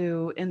tried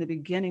to, in the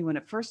beginning, when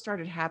it first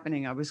started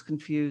happening, I was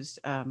confused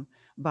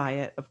by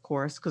it, of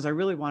course, because I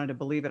really wanted to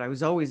believe it. I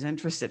was always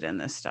interested in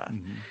this stuff.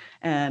 Mm-hmm.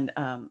 And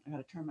I got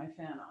to turn my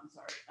fan on,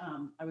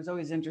 sorry. I was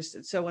always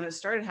interested. So when it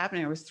started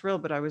happening, I was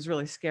thrilled, but I was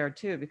really scared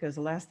too, because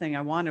the last thing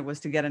I wanted was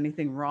to get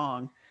anything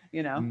wrong,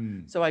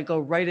 So I go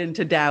right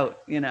into doubt,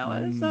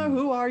 So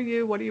who are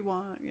you? What do you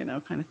want?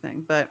 Kind of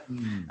thing. But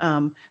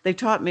they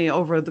taught me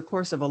over the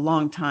course of a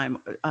long time,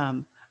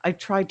 I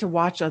tried to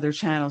watch other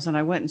channels, and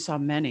I went and saw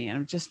many, and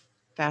I'm just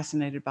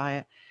fascinated by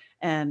it.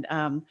 And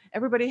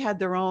everybody had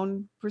their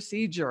own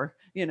procedure,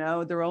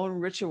 their own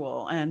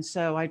ritual. And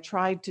so I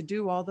tried to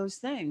do all those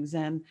things,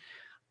 and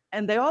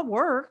they all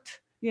worked,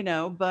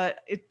 but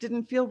it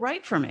didn't feel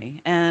right for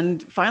me.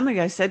 And finally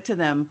I said to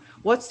them,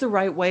 what's the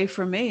right way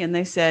for me? And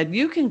they said,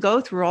 you can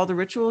go through all the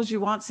rituals you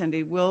want,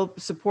 Cindy. We'll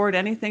support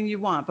anything you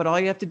want, but all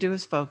you have to do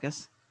is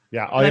focus.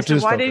 Yeah. All And you I have to do said,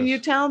 is why focus. didn't you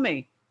tell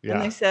me? Yeah.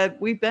 And they said,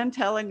 we've been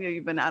telling you,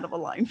 you've been out of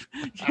alignment.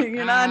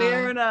 You're not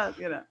hearing us,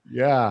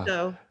 Yeah.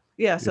 So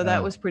yeah, so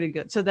that was pretty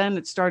good. So then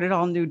it started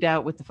all new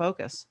doubt with the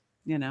focus,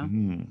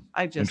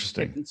 I just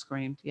kicked and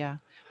screamed. Yeah.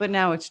 But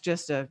now it's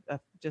just a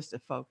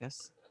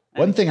focus.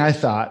 One thing I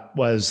thought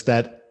was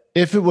that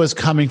if it was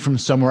coming from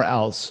somewhere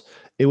else,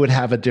 it would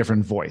have a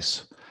different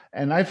voice.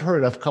 And I've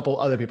heard a couple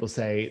other people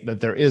say that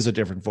there is a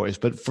different voice,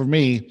 but for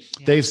me,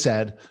 they've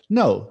said,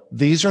 no,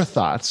 these are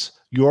thoughts.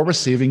 You're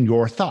receiving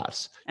your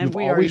thoughts. You've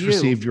always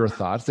received your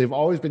thoughts. They've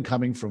always been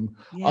coming from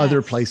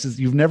other places.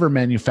 You've never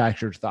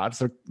manufactured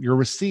thoughts. You're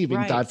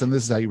receiving thoughts, and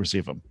this is how you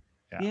receive them.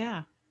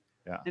 Yeah.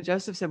 And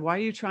Joseph said, why are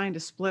you trying to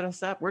split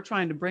us up? We're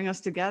trying to bring us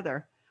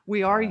together.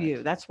 We are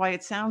you. That's why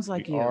it sounds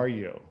like you. Are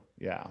you?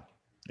 Yeah.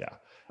 Yeah.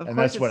 And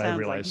that's what I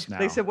realized now.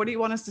 They said, what do you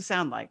want us to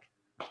sound like?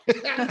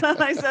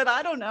 I said,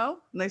 I don't know.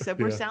 And they said,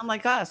 we sound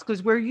like us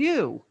because we're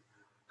you.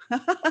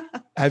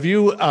 Have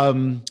you,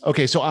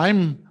 okay. So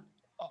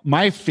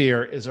my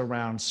fear is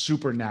around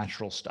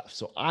supernatural stuff.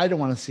 So I don't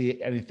want to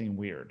see anything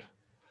weird.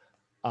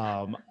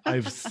 I've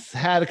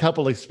had a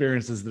couple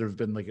experiences that have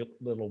been like a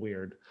little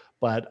weird,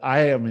 but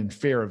I am in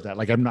fear of that.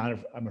 Like I'm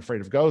afraid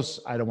of ghosts.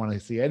 I don't want to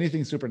see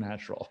anything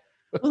supernatural.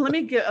 Well, let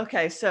me get,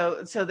 okay.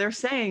 So they're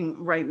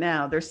saying right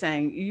now,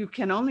 you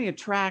can only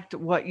attract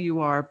what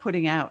you are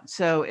putting out.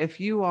 So if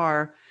you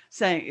are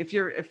saying,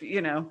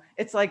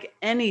 it's like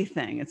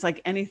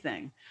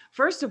anything,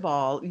 first of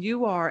all,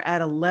 you are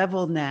at a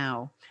level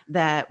now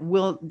that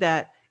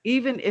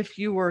even if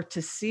you were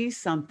to see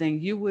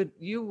something,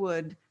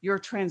 your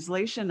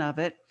translation of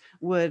it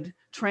would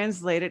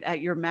translate it at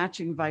your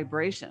matching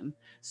vibration.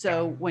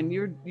 So when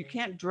you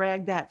can't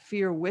drag that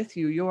fear with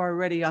you, you're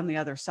already on the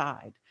other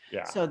side.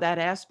 Yeah. So that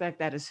aspect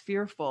that is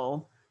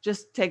fearful,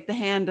 just take the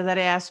hand of that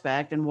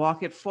aspect and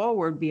walk it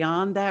forward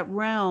beyond that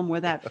realm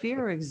where that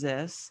fear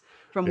exists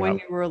from when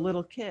you were a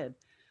little kid.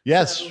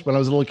 Yes, when I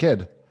was a little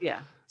kid. Yeah.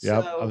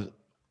 Yep.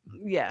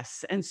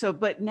 Yes. And so,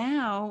 but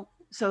now,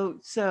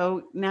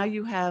 so now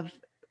you have,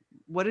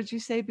 what did you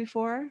say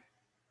before?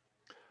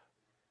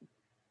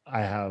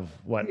 I have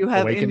what you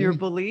have awakening? in your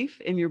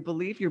belief,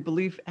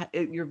 I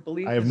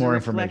have more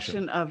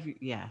information of,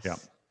 yes. Yeah.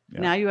 Yeah.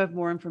 Now you have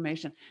more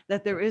information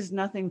that there is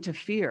nothing to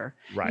fear.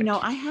 Right.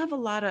 I have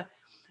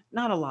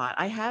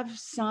I have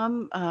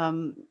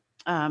some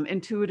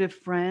intuitive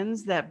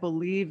friends that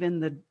believe in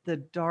the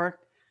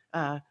dark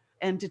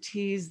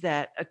entities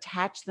that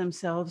attach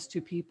themselves to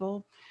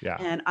people. Yeah.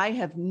 And I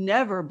have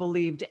never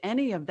believed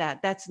any of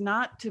that. That's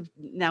not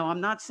now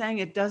I'm not saying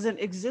it doesn't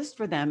exist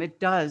for them. It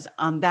does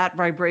on that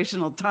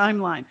vibrational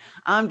timeline.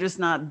 I'm just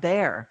not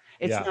there.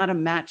 It's not a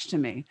match to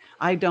me.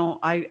 I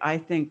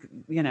think,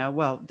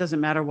 well, it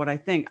doesn't matter what I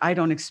think. I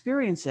don't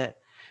experience it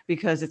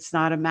because it's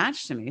not a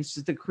match to me. It's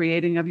just the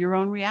creating of your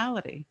own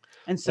reality.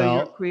 And so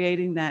you're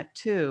creating that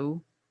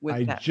too.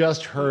 I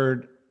just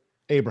heard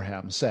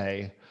Abraham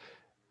say,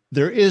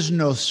 there is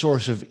no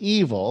source of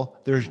evil.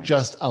 There's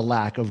just a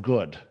lack of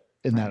good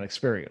in that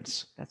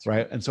experience. That's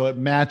right. And so it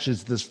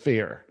matches this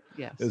fear.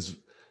 Yes. Is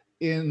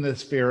in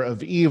this fear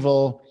of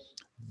evil.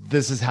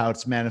 This is how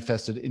it's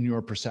manifested in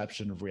your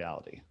perception of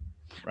reality.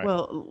 Right.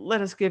 Well,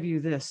 let us give you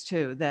this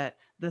too, that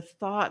the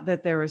thought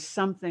that there is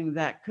something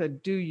that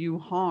could do you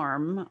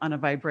harm on a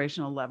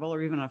vibrational level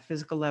or even on a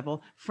physical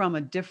level from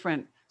a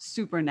different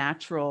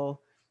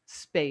supernatural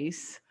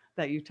space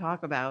that you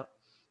talk about,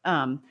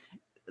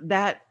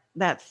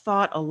 that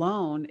thought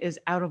alone is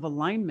out of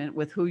alignment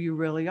with who you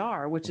really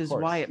are, which is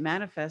why it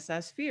manifests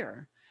as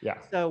fear. Yeah.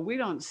 So we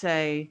don't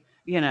say,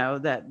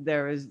 that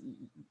there is,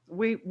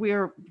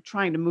 we're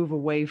trying to move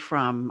away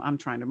from, I'm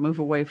trying to move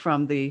away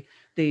from the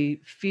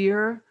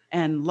fear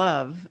and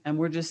love. And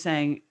we're just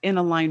saying in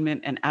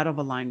alignment and out of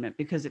alignment,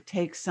 because it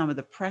takes some of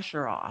the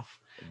pressure off.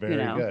 Very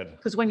good.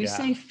 Because when you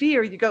say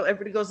fear,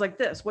 everybody goes like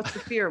this. What's the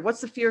fear?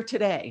 What's the fear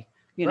today?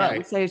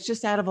 We say it's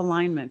just out of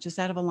alignment,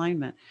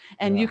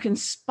 And you can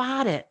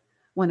spot it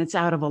when it's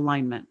out of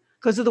alignment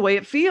because of the way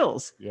it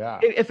feels. Yeah.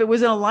 If it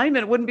was in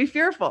alignment, it wouldn't be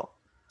fearful.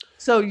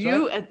 So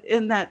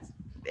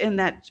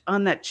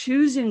on that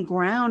choosing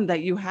ground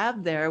that you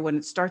have there, when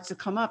it starts to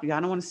come up, I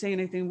don't want to say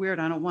anything weird.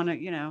 I don't want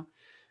to,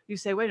 you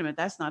say, wait a minute,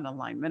 that's not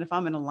alignment. If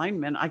I'm in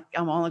alignment,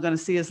 I'm only going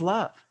to see is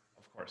love.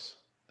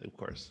 Of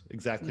course.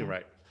 Exactly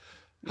right.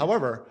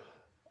 However,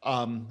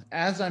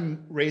 as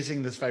I'm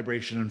raising this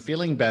vibration and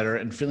feeling better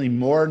and feeling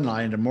more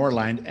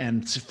aligned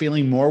and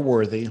feeling more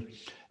worthy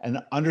and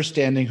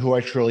understanding who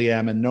I truly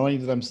am and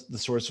knowing that I'm the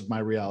source of my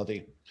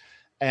reality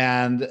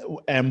and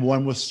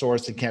one with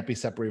source and can't be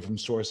separated from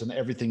source, and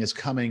everything is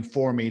coming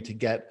for me to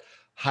get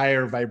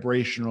higher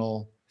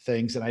vibrational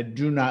things, and I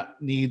do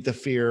not need the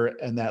fear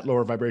and that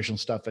lower vibrational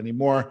stuff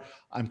anymore.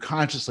 I'm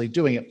consciously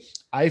doing it.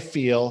 I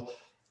feel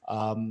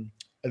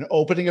an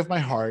opening of my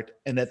heart,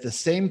 and at the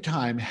same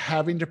time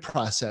having to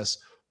process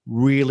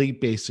really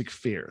basic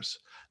fears,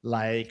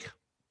 like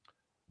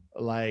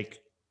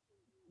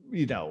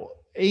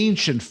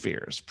ancient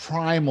fears,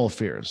 primal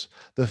fears,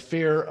 the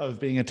fear of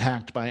being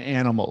attacked by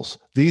animals,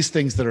 these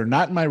things that are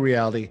not in my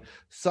reality.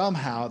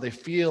 Somehow they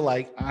feel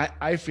like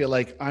I feel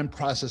like I'm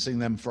processing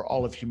them for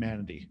all of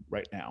humanity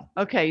right now.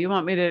 Okay. You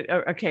want me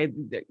to, okay.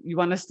 You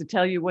want us to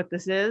tell you what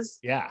this is?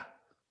 Yeah,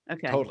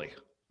 Okay. totally.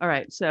 All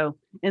right. So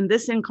in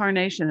this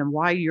incarnation and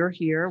why you're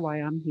here, why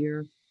I'm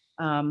here,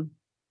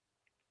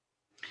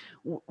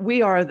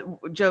 we are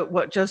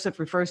what Joseph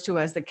refers to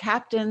as the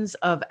captains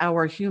of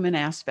our human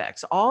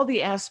aspects. All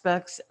the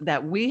aspects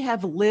that we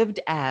have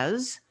lived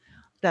as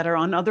that are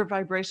on other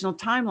vibrational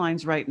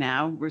timelines right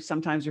now, we're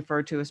sometimes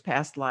referred to as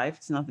past life.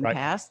 It's nothing Right.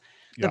 past.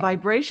 The Yeah.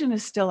 vibration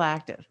is still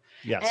active.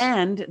 Yes.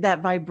 And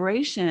that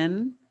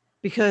vibration,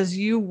 because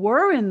you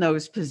were in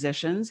those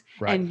positions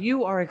Right. and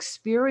you are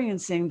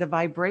experiencing the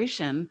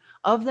vibration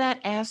of that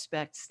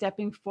aspect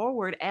stepping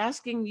forward,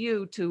 asking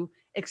you to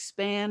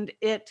expand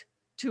it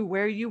to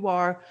where you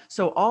are,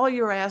 so all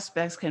your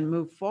aspects can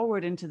move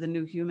forward into the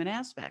new human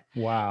aspect.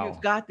 Wow. You've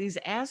got these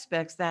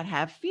aspects that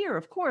have fear.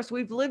 Of course,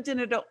 we've lived in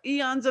it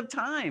eons of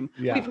time.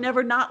 Yeah. We've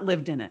never not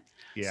lived in it.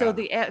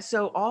 Yeah.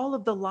 So all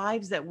of the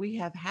lives that we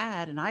have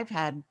had, and I've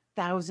had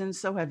thousands,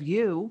 so have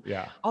you.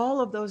 Yeah. All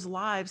of those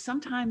lives,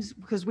 sometimes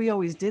because we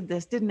always did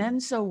this, didn't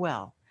end so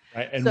well.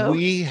 Right. And So-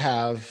 we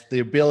have the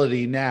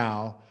ability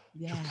now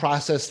to Yes.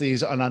 process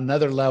these on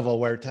another level,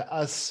 where to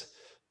us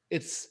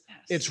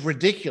it's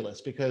ridiculous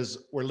because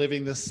we're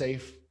living this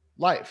safe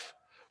life.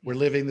 We're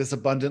living this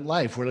abundant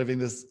life. We're living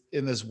this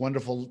in this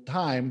wonderful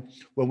time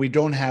when we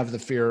don't have the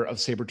fear of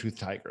saber-toothed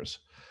tigers.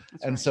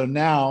 That's and right. so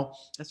now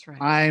That's right.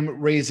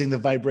 I'm raising the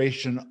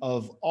vibration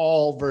of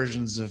all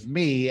versions of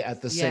me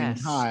at the same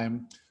Yes.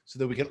 time, so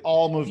that we can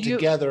all move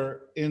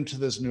together into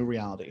this new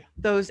reality.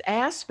 Those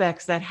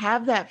aspects that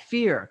have that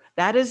fear,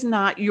 that is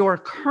not your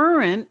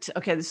current.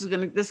 Okay,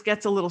 this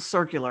gets a little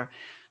circular.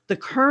 The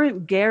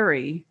current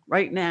Gary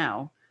right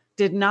now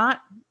did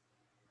not.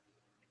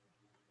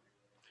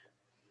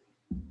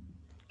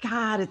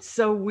 God, it's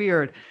so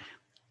weird.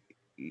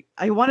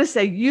 I want to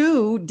say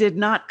you did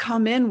not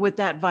come in with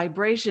that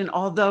vibration,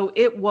 although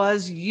it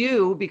was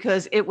you,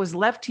 because it was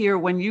left here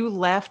when you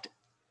left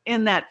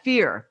in that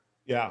fear.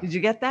 Yeah. Did you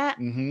get that?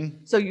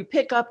 Mm-hmm. So you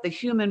pick up the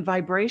human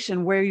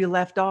vibration where you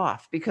left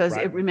off, because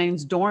Right. it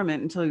remains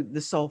dormant until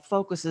the soul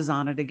focuses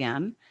on it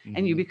again,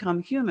 and you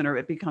become human, or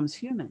it becomes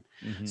human.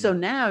 Mm-hmm. So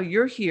now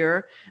you're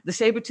here. The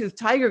saber-toothed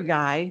tiger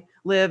guy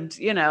lived,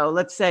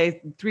 let's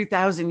say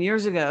 3,000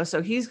 years ago.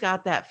 So he's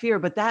got that fear,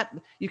 but that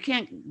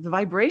the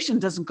vibration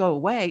doesn't go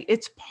away.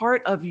 It's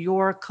part of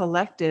your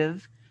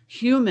collective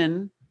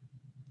human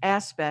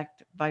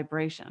aspect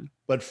vibration.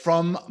 But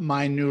from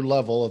my new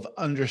level of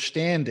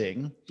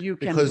understanding, You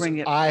can because bring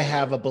it I forward.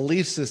 have a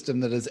belief system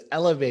that is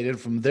elevated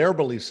from their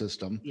belief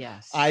system,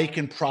 Yes. I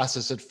can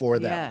process it for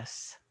them.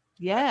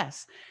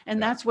 Yes.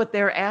 And that's what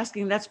they're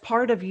asking. That's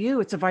part of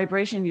you. It's a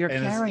vibration you're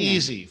And carrying. it's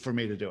easy for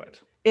me to do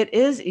it. It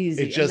is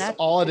easy. It's just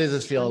all it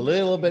is feel a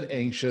little bit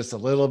anxious, a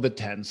little bit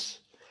tense.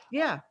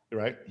 Yeah.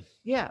 Right.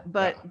 Yeah.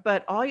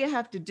 But all you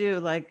have to do,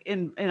 like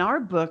in our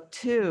book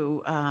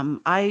too,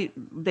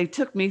 they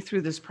took me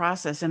through this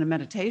process in a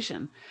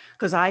meditation,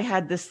 because I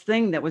had this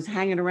thing that was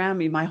hanging around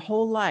me my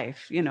whole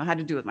life, had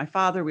to do with my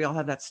father. We all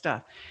have that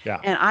stuff. Yeah.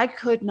 And I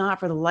could not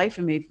for the life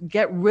of me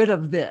get rid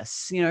of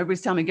this.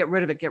 Everybody's telling me, get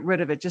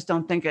rid of it. Just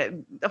don't think it.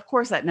 Of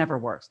course, that never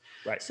works.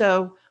 Right.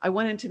 So I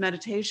went into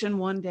meditation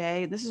one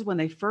day. This is when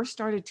they first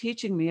started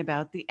teaching me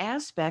about the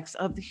aspects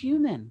of the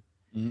human.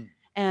 Mm-hmm.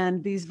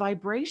 And these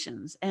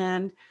vibrations.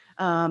 And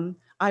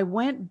I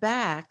went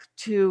I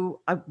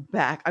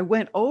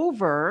went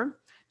over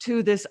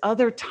to this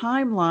other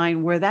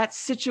timeline where that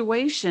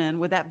situation,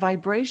 where that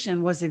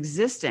vibration was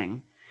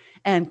existing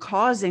and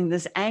causing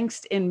this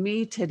angst in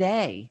me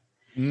today.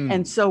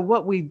 And so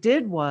what we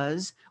did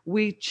was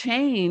we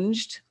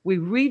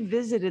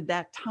revisited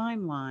that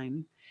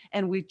timeline,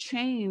 and we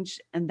changed,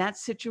 and that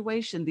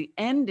situation, the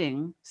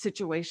ending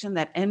situation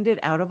that ended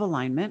out of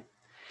alignment,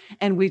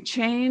 and we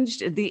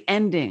changed the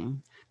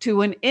ending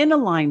to an in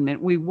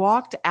alignment. We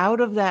walked out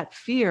of that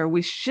fear.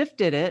 We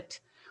shifted it.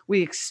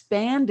 We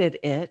expanded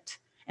it.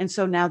 And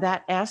so now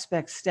that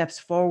aspect steps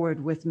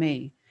forward with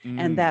me.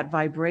 And that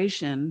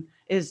vibration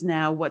is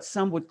now what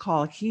some would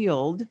call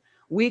healed.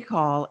 We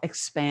call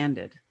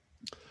expanded.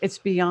 It's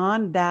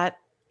beyond that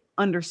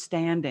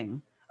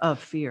understanding of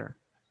fear.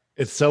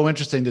 It's so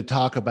interesting to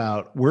talk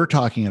about. We're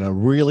talking at a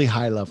really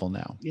high level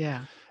now.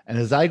 Yeah. And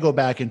as I go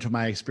back into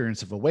my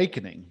experience of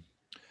awakening,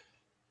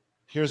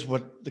 here's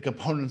what the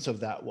components of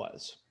that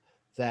was: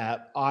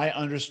 that I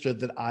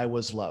understood that I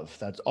was love.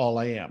 That's all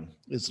I am,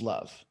 is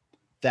love.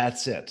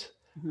 That's it.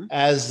 Mm-hmm.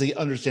 As the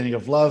understanding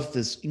of love,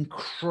 this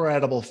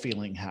incredible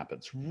feeling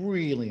happens,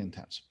 really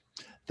intense.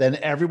 Then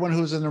everyone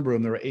who's in the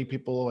room, there were 8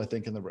 people, I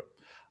think, in the room.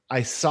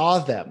 I saw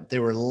them. They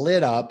were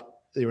lit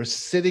up They were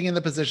sitting in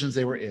the positions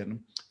they were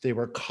in. They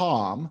were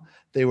calm.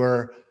 They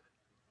were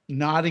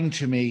nodding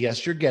to me.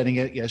 Yes, you're getting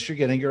it. Yes, you're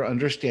getting your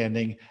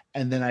understanding.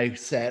 And then I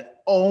said,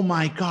 oh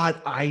my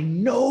God, I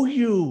know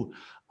you.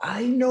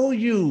 I know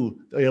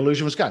you. The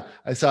illusion was gone.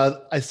 I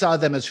saw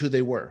them as who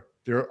they were,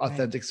 their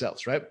authentic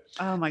selves, right?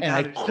 Oh my And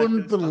I God.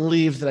 couldn't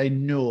believe that I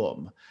knew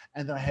them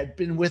and that I had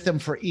been with them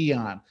for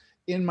eon.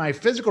 In my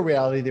physical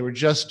reality, they were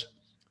just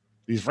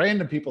these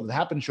random people that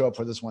happened to show up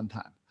for this one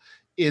time.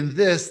 In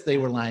this, they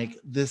were like,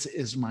 this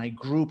is my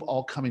group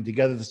all coming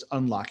together, this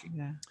unlocking.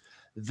 Yeah.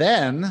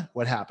 Then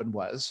what happened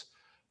was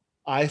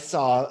I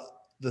saw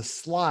the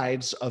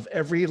slides of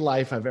every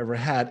life I've ever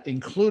had,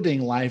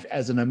 including life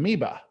as an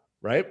amoeba,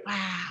 right?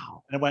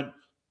 Wow. And it went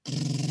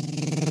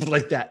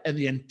like that. And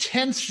the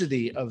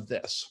intensity of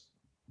this.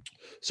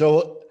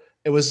 So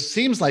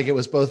seems like it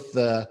was both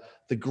the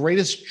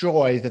greatest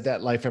joy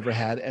that life ever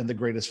had and the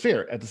greatest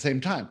fear at the same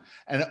time.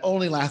 And it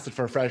only lasted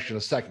for a fraction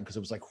of a second because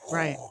it was like,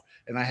 right.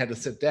 And I had to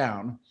sit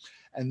down.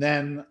 And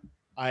then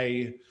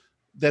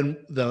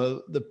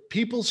the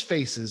people's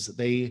faces,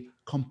 they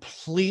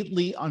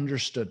completely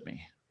understood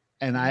me.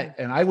 And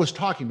I was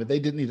talking, but they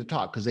didn't need to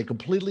talk because they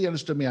completely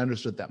understood me. I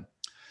understood them.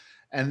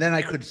 And then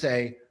I could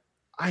say,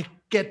 I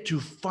get to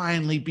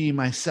finally be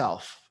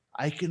myself.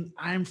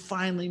 I'm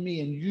finally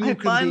me, and you I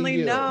can finally be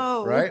you,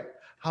 know. right?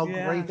 How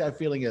great that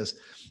feeling is.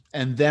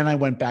 And then I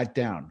went back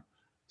down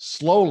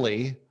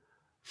slowly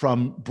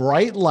from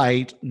bright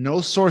light,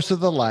 no source of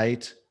the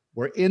light.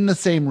 We're in the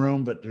same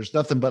room, but there's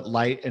nothing but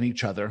light and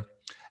each other.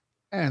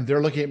 And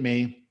they're looking at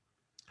me,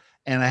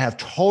 and I have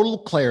total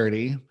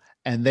clarity,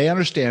 and they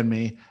understand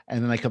me.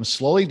 And then I come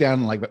slowly down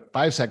in like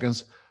 5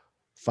 seconds.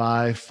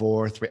 5,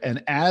 4, 3.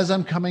 And as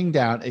I'm coming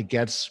down, it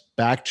gets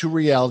back to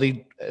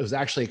reality. It was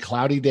actually a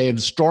cloudy day and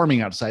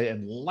storming outside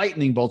and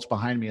lightning bolts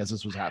behind me as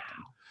this was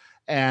happening.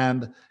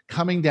 And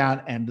coming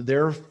down, and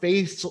their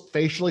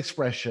facial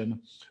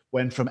expression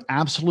went from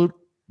absolute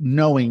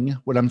knowing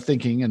what I'm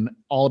thinking and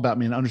all about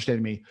me and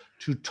understanding me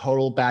to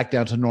total back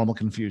down to normal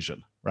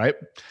confusion, right?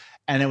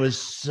 And it was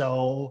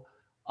so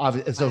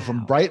obvious. And so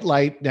from bright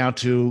light now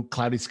to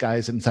cloudy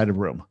skies inside a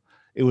room.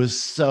 It was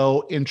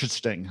so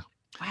interesting.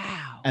 Wow.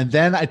 And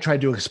then I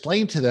tried to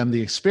explain to them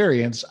the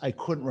experience. I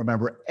couldn't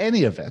remember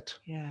any of it.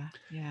 Yeah.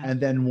 And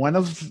then one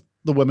of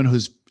the women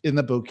who's in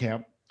the boot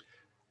camp,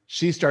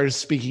 she started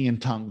speaking in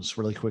tongues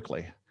really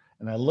quickly.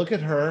 And I look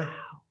at her,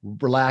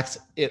 relax,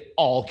 it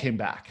all came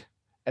back.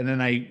 And then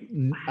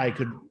I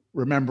could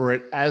remember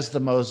it as the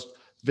most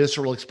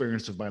visceral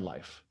experience of my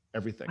life.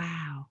 Everything.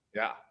 Wow.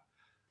 Yeah.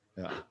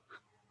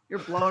 You're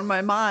blowing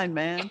my mind,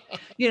 man.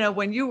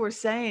 When you were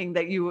saying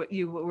that you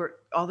were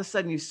all of a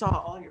sudden you saw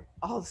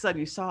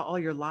all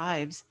your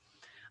lives,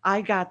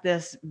 I got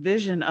this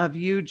vision of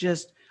you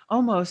just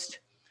almost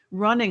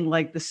running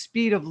like the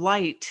speed of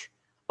light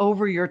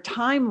over your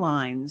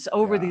timelines,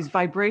 over these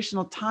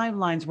vibrational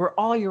timelines where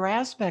all your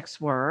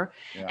aspects were.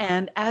 Yeah.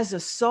 And as a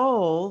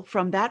soul,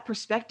 from that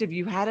perspective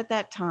you had at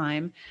that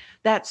time,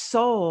 that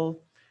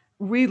soul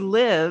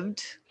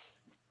relived,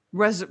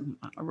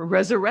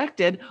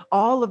 resurrected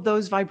all of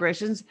those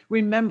vibrations,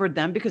 remembered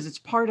them because it's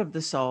part of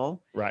the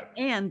soul, right?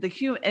 And the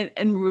human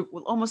and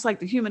almost like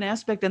the human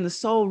aspect and the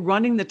soul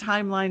running the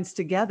timelines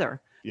together.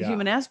 The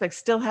human aspect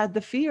still had the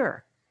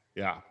fear,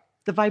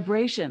 the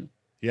vibration,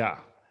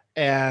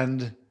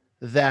 and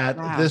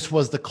that this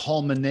was the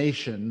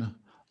culmination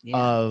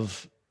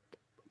of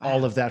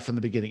all of that from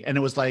the beginning. And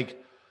it was like,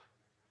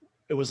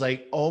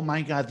 oh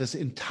my God, this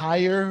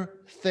entire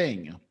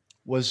thing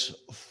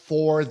was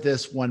for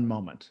this one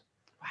moment.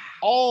 Wow.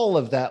 All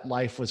of that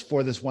life was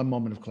for this one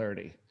moment of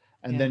clarity.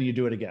 And then you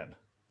do it again.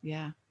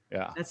 Yeah.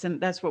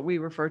 That's what we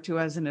refer to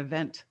as an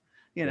event.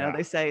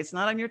 They say it's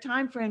not on your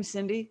time frame,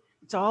 Cindy.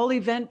 It's all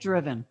event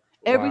driven.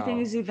 Everything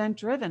is event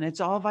driven.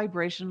 It's all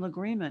vibrational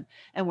agreement.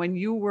 And when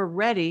you were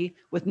ready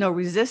with no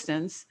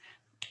resistance,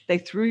 they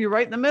threw you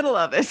right in the middle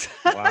of it.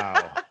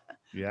 Wow.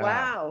 Yeah.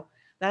 Wow.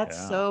 That's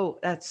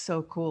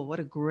so cool. What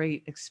a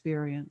great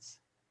experience.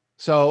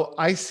 So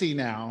I see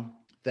now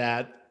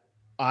that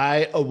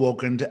I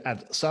awoken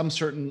at some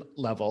certain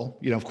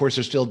level. Of course,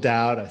 there's still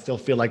doubt. I still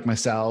feel like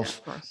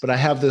myself, but I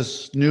have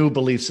this new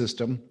belief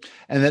system.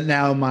 And that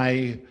now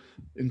my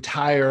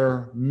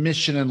entire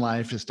mission in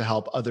life is to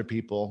help other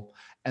people.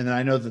 And then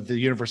I know that the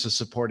universe is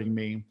supporting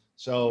me.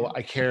 So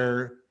I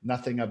care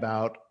nothing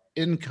about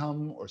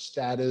income or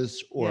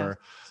status or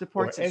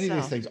any of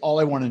these things. All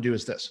I want to do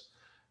is this.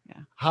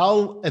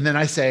 And then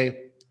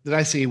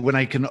I see when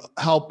I can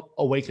help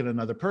awaken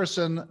another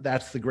person,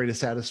 that's the greatest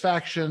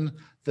satisfaction.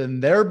 Then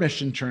their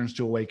mission turns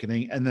to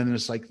awakening. And then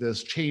there's like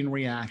this chain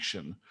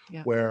reaction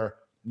where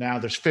now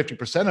there's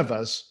 50% of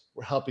us,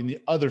 we're helping the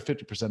other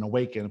 50%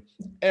 awaken.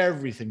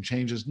 Everything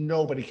changes.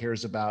 Nobody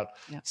cares about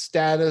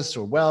status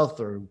or wealth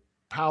or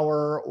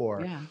power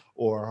or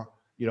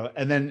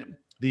and then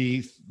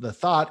the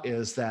thought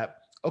is that,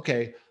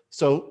 okay,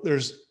 so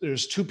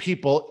there's two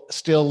people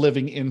still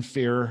living in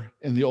fear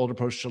in the old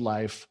approach to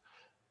life,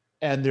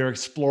 and they're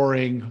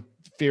exploring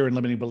fear and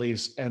limiting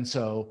beliefs. And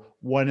so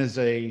one is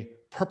a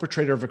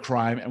perpetrator of a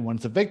crime and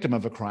one's a victim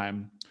of a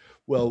crime.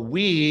 Well,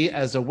 we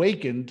as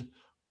awakened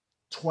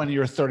 20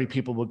 or 30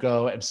 people will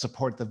go and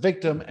support the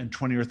victim, and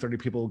 20 or 30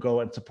 people will go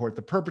and support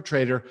the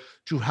perpetrator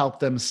to help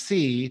them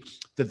see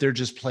that they're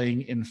just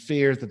playing in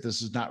fear, that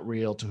this is not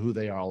real to who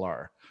they all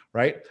are,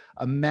 right?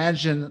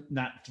 Imagine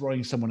not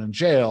throwing someone in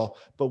jail,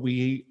 but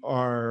we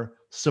are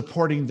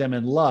supporting them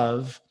in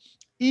love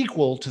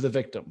equal to the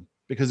victim,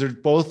 because they're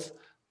both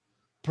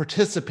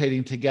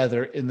participating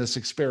together in this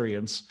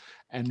experience.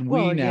 And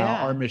we now,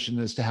 our mission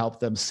is to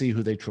help them see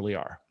who they truly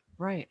are.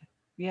 Right.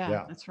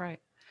 Yeah. That's right.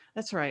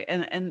 That's right.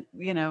 And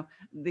you know,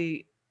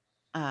 the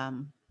that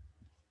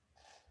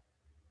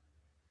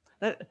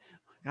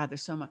God,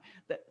 there's so much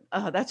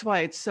that's why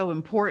it's so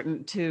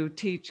important to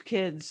teach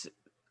kids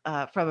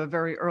from a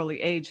very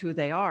early age who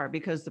they are,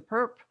 because the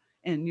perp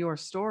in your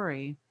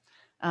story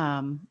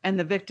and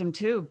the victim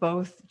too,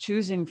 both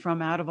choosing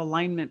from out of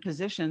alignment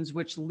positions,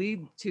 which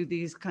lead to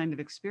these kind of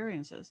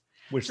experiences.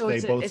 Which so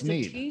they both it's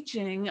need. a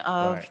teaching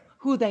of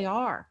who they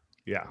are.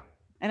 Yeah.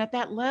 And at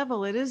that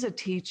level, it is a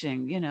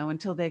teaching, you know,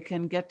 until they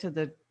can get to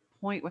the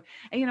point where,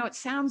 and, you know, it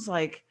sounds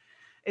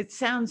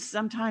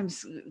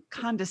sometimes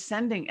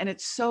condescending, and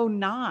it's so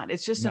not.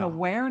 It's just an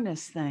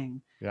awareness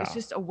thing. Yeah. It's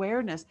just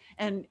awareness.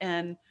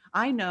 And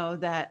I know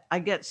that I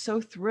get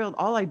so thrilled.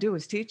 All I do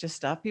is teach this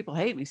stuff. People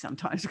hate me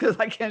sometimes because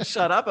I can't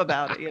shut up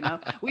about it. You know,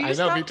 will you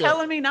stop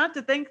telling me not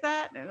to think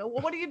that? Well,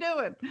 what are you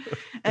doing?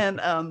 And,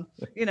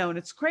 you know, and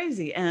it's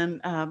crazy. And,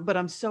 but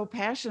I'm so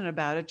passionate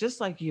about it, just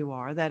like you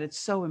are, that it's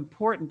so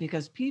important,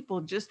 because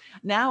people just,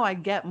 now I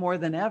get more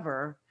than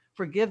ever,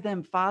 forgive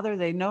them, Father,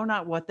 they know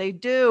not what they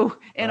do,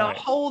 in a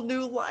whole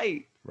new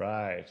light.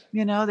 Right.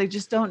 You know, they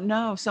just don't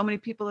know. So many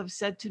people have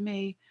said to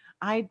me,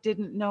 I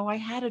didn't know I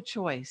had a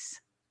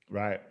choice.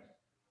 Right.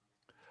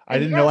 I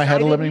didn't know I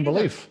had a limiting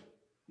belief.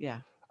 Yeah.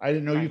 I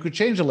didn't know you could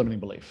change a limiting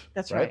belief.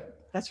 That's right.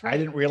 That's right. I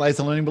didn't realize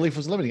the limiting belief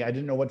was limiting. I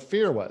didn't know what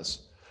fear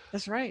was.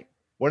 That's right.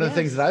 One of the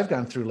things that I've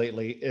gone through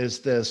lately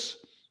is this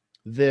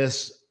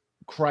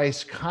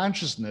Christ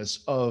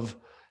consciousness of,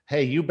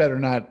 hey, you better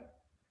not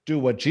do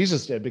what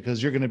Jesus did,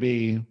 because you're going to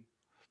be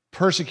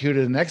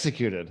persecuted and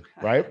executed,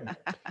 right?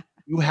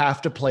 You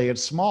have to play it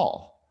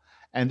small.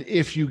 And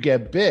if you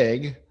get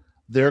big,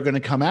 they're going to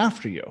come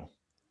after you,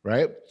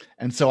 right?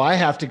 And so I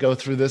have to go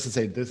through this and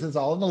say, this is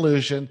all an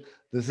illusion.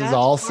 This is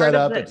all set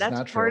up. It's not true.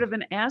 That's part of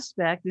an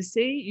aspect. You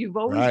see, you've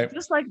always,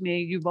 just like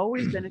me, you've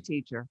always been a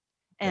teacher.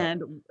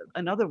 And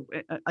another,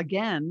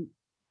 again,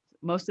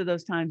 most of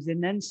those times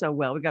didn't end so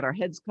well. We got our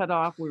heads cut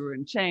off. We were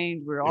in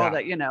chains. We were all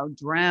that, you know,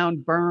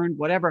 drowned, burned,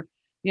 whatever,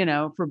 you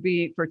know,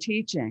 for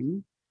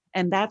teaching.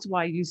 And that's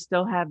why you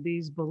still have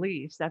these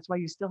beliefs. That's why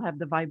you still have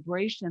the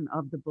vibration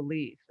of the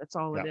belief. That's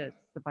all it is,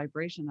 the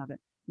vibration of it.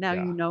 Now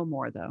you know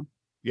more, though.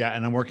 Yeah,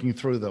 and I'm working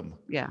through them.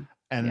 Yeah.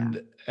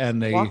 And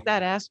they walk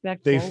that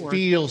aspect they forward.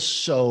 Feel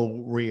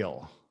so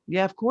real.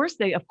 Yeah, of course.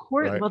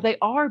 Well, they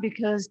are,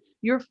 because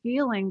you're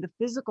feeling the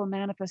physical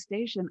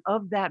manifestation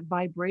of that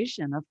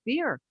vibration of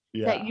fear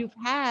that you've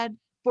had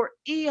for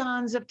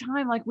eons of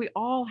time, like we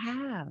all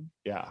have.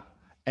 Yeah.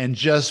 And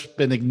just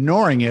been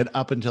ignoring it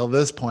up until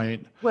this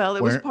point. Well,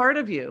 it was part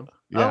of you.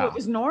 Yeah. Oh, it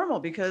was normal,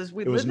 because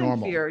we live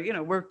in fear. You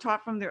know, we're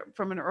taught from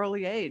an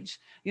early age.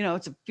 You know,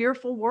 it's a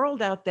fearful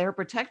world out there.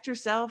 Protect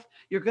yourself.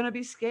 You're going to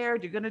be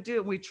scared. You're going to do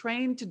it. We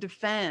train to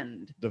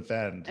defend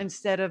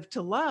instead of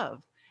to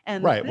love.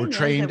 And we're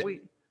trained.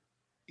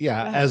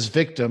 As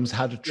victims,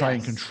 how to try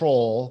and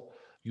control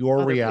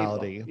your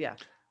reality. Yeah.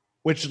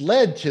 Which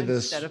led to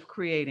this, instead of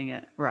creating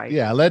it. Right.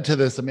 Yeah, led to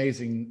this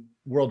amazing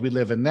world we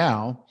live in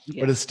now,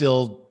 but it's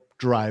still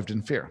derived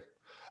in fear.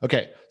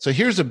 Okay, so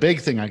here's a big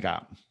thing I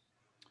got,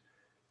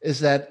 is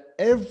that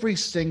every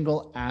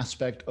single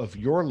aspect of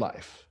your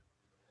life,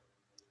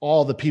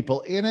 all the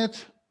people in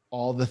it,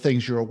 all the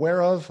things you're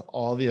aware of,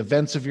 all the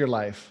events of your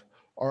life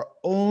are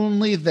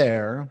only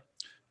there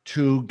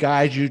to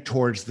guide you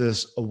towards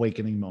this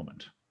awakening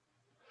moment.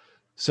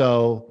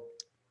 So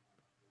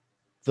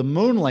the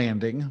moon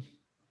landing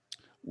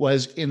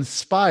was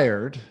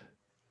inspired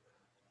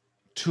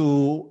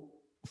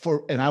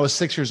and I was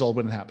 6 years old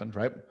when it happened,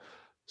 right?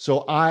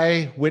 So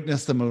I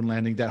witnessed the moon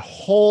landing, that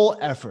whole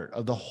effort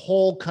of the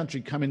whole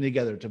country coming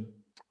together to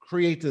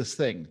create this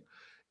thing.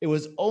 It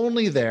was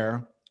only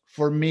there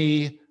for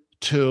me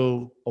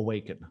to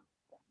awaken.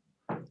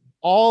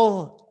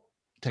 All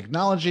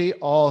technology,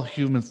 all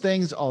human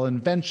things, all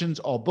inventions,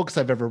 all books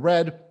I've ever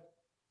read,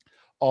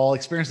 all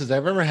experiences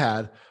I've ever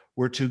had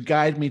were to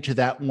guide me to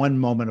that one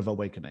moment of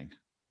awakening,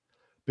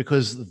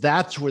 because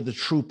that's where the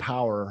true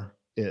power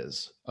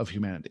is of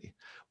humanity.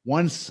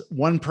 Once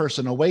one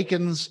person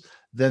awakens,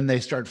 then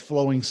they start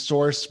flowing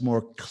source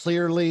more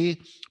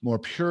clearly, more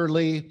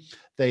purely.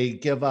 They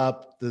give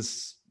up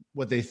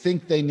what they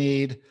think they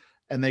need,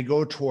 and they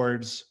go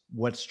towards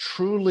what's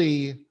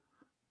truly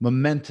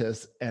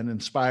momentous and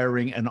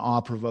inspiring and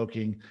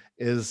awe-provoking,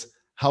 is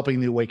helping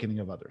the awakening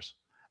of others.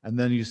 And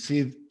then you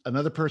see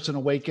another person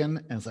awaken,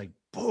 and it's like,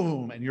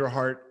 boom, and your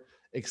heart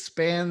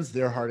expands,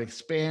 their heart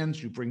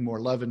expands. You bring more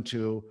love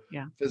into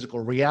physical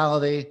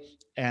reality,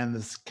 and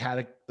this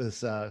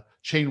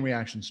chain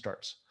reaction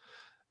starts.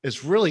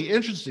 it's really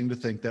interesting to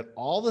think that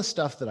all the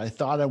stuff that I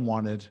thought I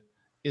wanted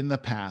in the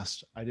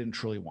past, I didn't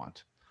truly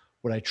want.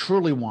 What I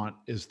truly want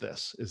is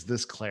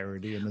this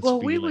clarity and this Well,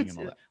 feeling and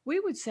all that. we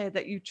would say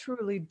that you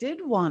truly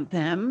did want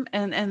them,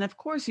 and of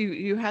course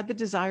you had the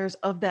desires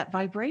of that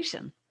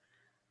vibration,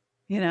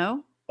 you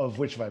know, Of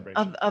which vibration?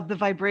 of the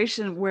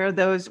vibration where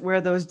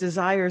those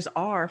desires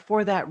are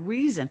for that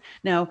reason.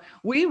 Now,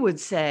 we would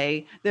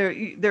say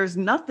there's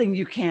nothing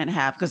you can't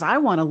have, because I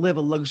want to live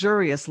a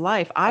luxurious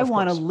life. I Of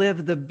want to course.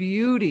 live the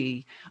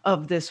beauty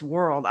of this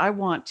world. I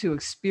want to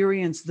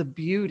experience the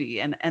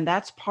beauty, and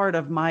that's part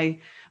of my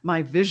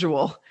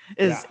visual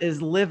Yeah.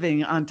 is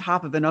living on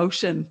top of an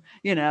ocean.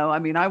 I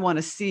mean, I want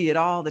to see it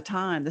all the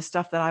time. The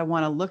stuff that I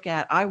want to look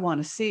at, I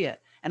want to see it,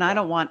 and I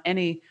don't want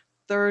any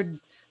third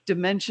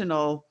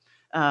dimensional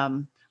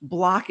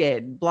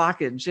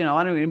blockage.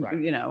 I don't even,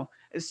 Right.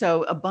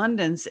 So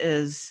abundance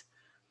is,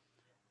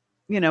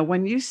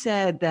 when you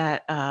said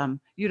that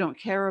you don't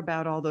care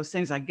about all those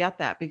things, I get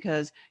that,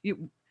 because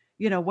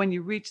when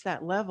you reach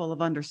that level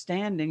of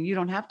understanding, you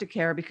don't have to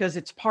care, because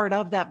it's part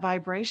of that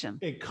vibration.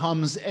 It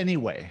comes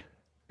anyway.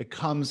 It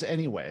comes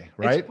anyway, It's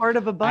right? part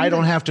of I don't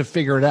abundance. have to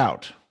figure it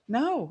out.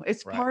 No,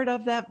 it's Right. part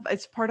of that.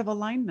 It's part of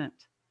alignment.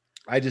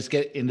 I just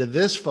get into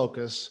this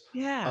focus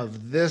Yeah.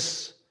 of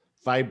this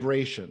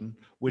vibration,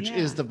 which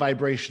is Yeah. the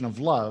vibration of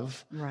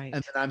love. Right.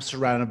 And then I'm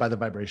surrounded by the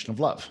vibration of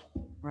love.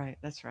 Right.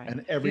 That's right.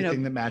 And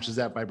everything that matches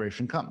that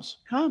vibration comes.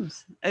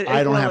 Comes.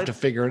 I don't have to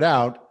figure it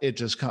out. It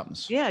just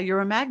comes. Yeah,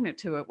 you're a magnet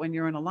to it when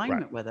you're in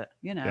alignment with it.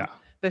 Yeah.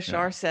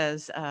 Bashar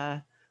says,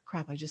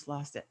 crap, I just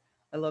lost it.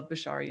 I love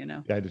Bashar,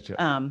 Yeah, I do too.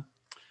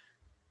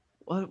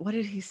 What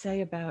did he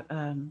say about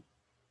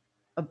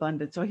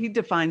abundance? So he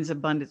defines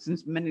abundance in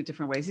many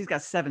different ways. He's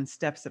got 7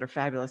 steps that are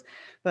fabulous.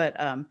 But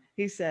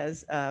he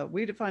says,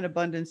 we define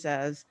abundance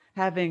as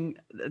having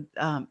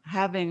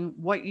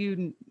what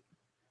you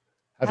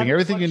Having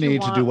everything you what you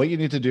need to do want. what you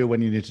need to do when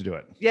you need to do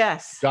it.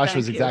 Yes. Josh thank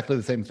was you. exactly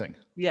the same thing.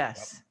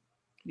 Yes.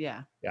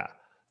 Yeah. Yeah.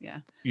 Yeah.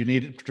 You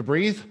need to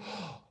breathe.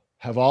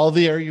 Have all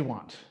the air you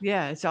want.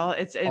 Yeah, it's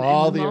in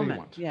All the the air you moment.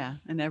 want. Yeah,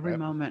 in every Yep.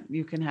 moment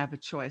you can have a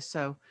choice.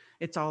 So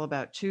it's all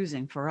about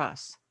choosing for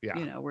us.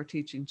 Yeah. We're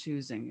teaching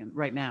choosing, and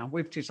right now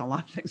we've taught a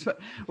lot of things, but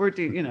we're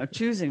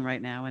choosing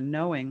right now, and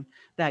knowing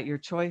that your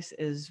choice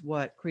is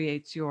what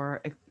creates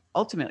your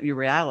ultimate your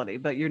reality,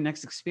 but your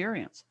next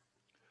experience.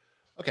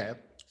 Okay.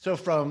 So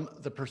from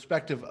the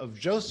perspective of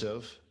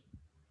Joseph,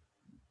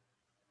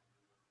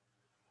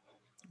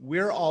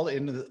 we're all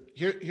into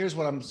here's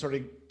what I'm sort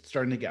of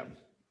starting to get,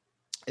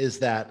 is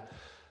that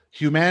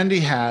humanity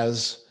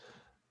has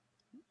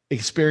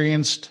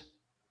experienced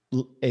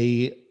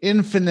a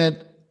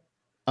infinite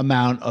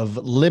amount of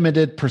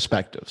limited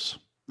perspectives.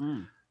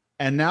 Mm.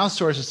 And now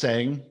Source is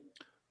saying,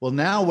 well,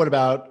 now what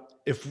about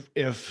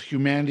if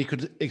humanity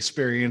could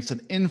experience an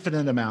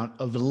infinite amount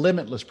of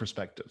limitless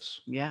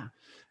perspectives? Yeah.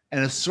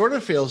 And it sort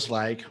of feels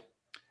like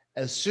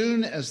as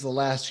soon as the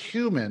last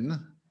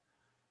human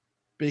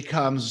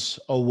becomes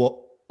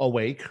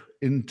awake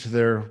into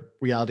their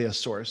reality as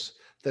Source,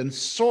 then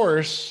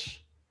Source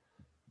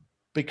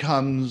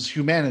becomes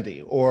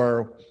humanity,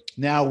 or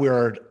now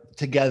we're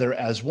together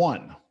as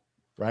one,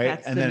 right?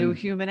 That's and the then new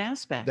human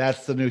aspect.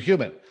 That's the new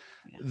human.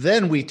 Yeah.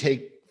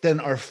 Then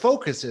our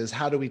focus is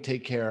how do we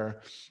take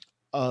care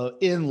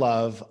in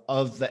love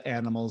of the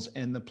animals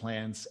and the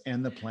plants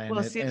and the planet.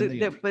 Well, see,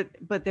 and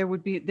but there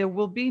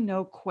will be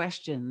no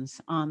questions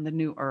on the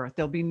new earth.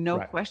 There'll be no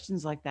Right.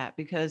 questions like that,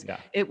 because Yeah.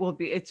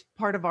 it's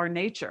part of our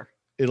nature.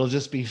 It'll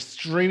just be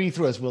streaming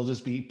through us. We'll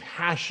just be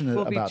passionate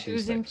We'll be about these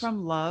choosing things.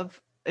 from love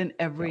in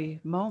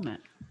every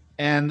moment.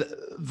 And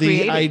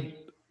Creating.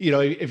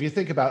 if you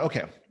think about,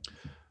 okay,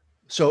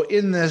 so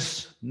in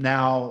this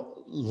now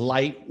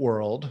light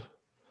world,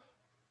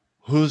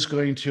 who's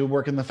going to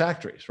work in the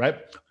factories, right?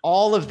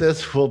 All of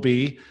this will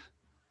be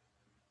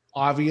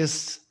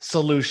obvious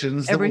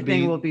solutions that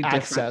Everything will will be be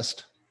different.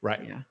 accessed,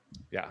 right? Yeah.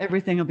 Yeah.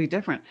 Everything will be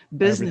different.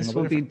 Business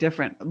will be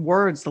different.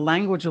 Words, the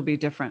language will be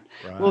different.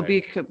 We'll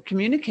be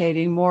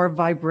communicating more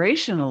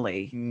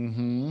vibrationally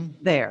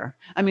there.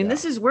 I mean,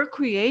 we're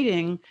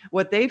creating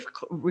what they've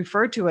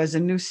referred to as a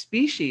new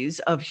species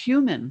of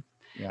human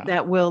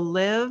that will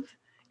live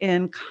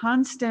in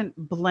constant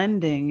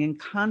blending, in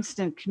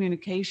constant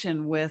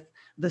communication with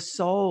the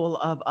soul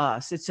of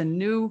us.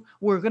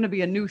 We're going to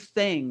be a new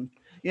thing.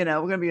 We're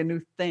going to be a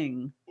new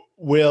thing.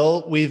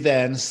 Will we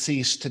then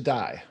cease to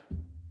die?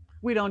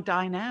 We don't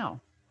die now.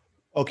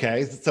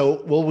 Okay,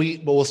 so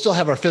we'll still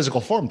have our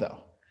physical form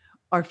though.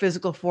 Our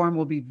physical form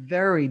will be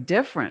very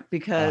different,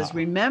 because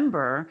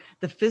remember,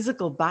 the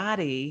physical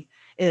body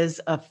is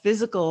a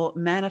physical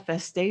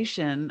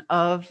manifestation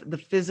of the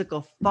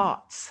physical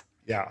thoughts.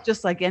 Yeah.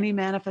 Just like any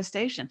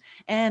manifestation.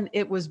 And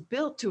it was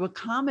built to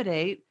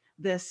accommodate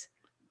this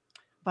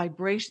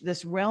vibration,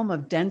 this realm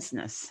of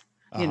denseness.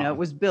 It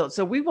was built.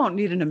 So we won't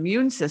need an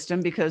immune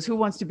system, because who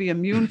wants to be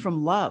immune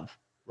from love?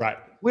 Right.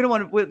 We don't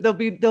want to,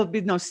 there'll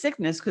be no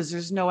sickness, because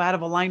there's no out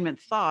of alignment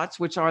thoughts,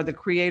 which are the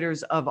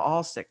creators of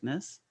all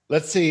sickness.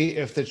 Let's see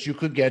if that you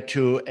could get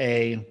to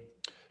a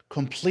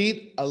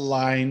complete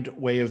aligned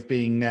way of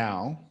being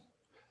now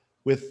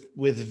with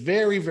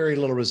very, very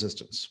little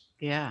resistance,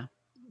 Yeah.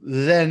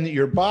 then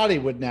your body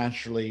would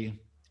naturally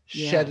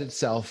shed Yeah.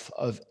 itself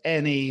of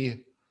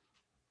anything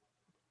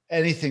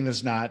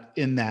that's not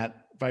in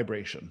that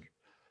vibration,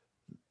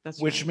 That's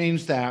which right.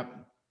 means that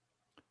you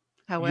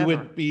However,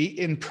 would be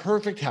in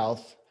perfect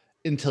health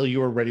until you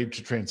were ready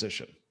to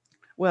transition.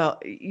 well,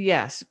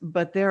 yes,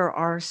 but there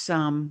are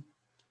some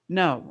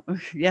no,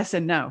 yes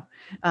and no.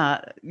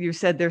 You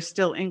said there's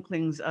still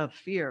inklings of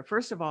fear.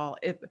 First of all,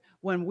 if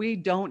when we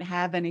don't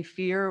have any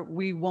fear,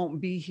 we won't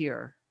be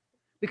here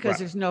because Right.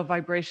 there's no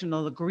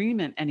vibrational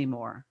agreement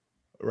anymore.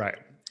 Right.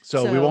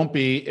 So we So won't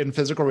be in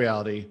physical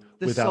reality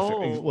without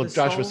fear. Well, the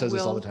Joshua soul says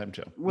this all the time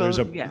too. will,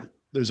 yeah,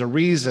 There's a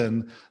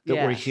reason that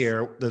we're yes,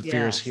 here, that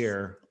fear is yes.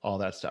 here, all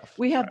that stuff.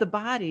 We have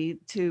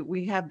Right.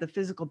 we have the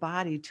physical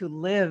body to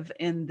live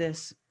in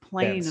this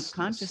plane of Denseness.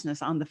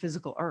 consciousness on the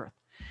physical earth.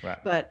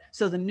 Right. But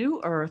so the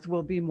new earth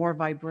will be more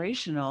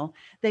vibrational.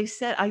 They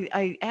said,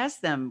 I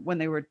asked them when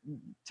they were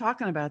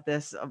talking about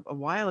this a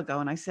while ago,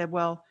 and I said,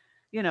 well,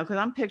 because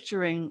I'm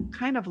picturing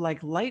kind of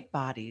like light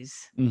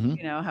bodies, Mhm.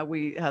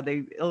 how they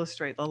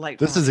illustrate the light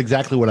This is body.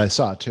 exactly what I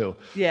saw too.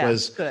 Yeah,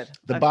 Was good.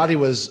 the Okay. body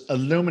was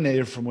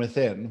illuminated from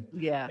within.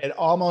 Yeah. It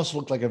almost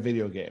looked like a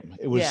video game.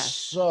 It was Yes.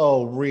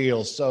 so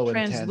real, so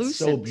intense, so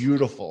Translucent.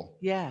 beautiful.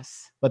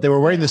 Yes. But they were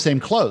wearing Yeah. the same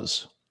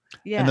clothes.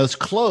 And those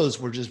Yes. clothes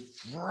were just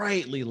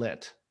brightly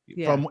lit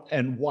Yeah.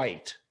 and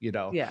white,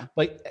 Yeah.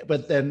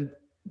 but then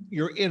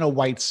you're in a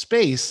white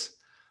space,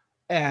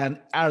 and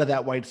out of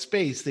that white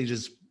space, they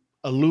just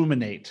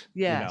illuminate,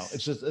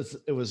 Yes.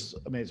 it was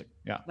amazing.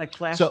 Yeah. Like So,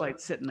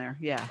 flashlights sitting there.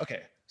 Yeah.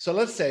 okay. So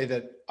let's say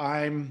that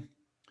I'm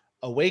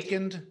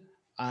awakened.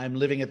 I'm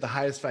living at the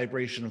highest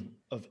vibration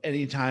of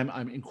any time.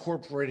 I'm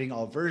incorporating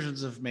all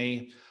versions of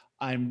me.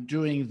 I'm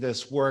doing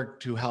this work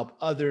to help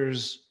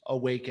others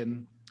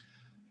awaken.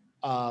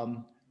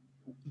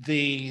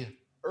 The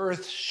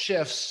earth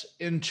shifts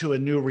into a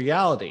new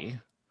reality.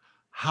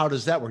 How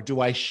does that work? Do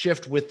I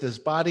shift with this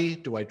body?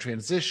 Do I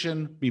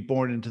transition, be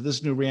born into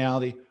this new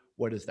reality?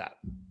 What is that?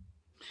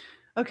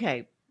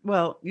 Okay.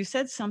 Well, you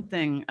said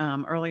something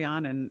early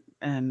on,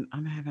 and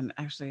I'm having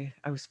actually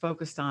I was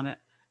focused on it.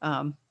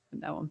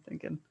 Now I'm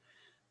thinking.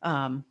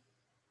 Um,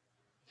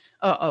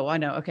 oh, I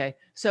know. Okay.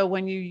 So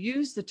when you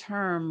use the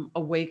term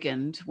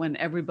awakened, when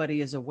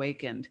everybody is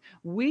awakened,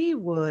 we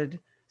would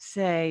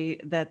say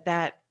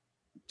that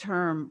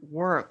term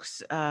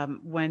works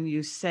when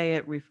you say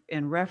it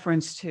in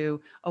reference to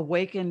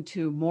awaken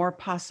to more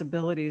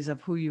possibilities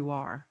of who you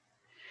are.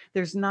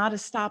 There's not a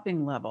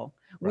stopping level.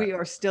 Right. We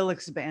are still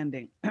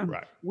expanding.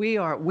 Right. We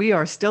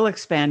are still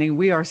expanding.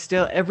 We are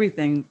still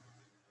everything.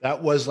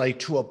 That was like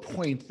to a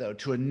point, though,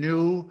 to a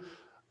new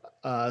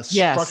Yes.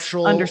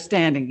 structural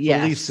Understanding.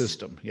 Yes. belief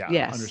system. Yeah.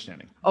 Yes.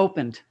 Understanding.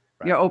 Opened.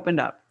 Right. You're opened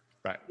up.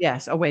 Right.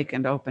 Yes.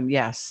 Awakened, open.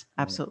 Yes,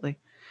 absolutely.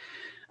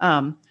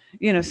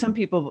 Some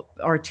people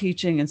are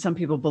teaching and some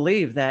people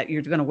believe that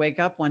you're going to wake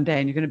up one day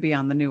and you're going to be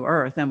on the new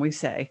earth. And we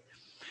say,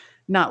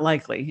 not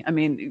likely. I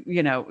mean,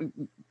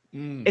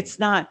 it's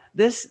not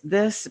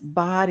this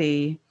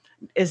body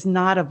is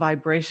not a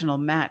vibrational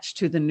match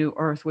to the new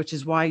earth, which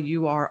is why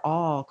you are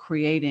all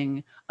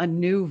creating a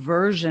new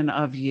version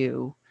of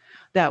you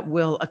that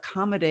will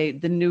accommodate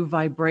the new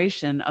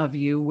vibration of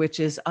you, which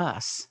is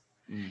us.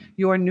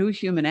 Your new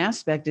human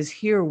aspect is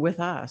here with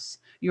us.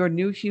 Your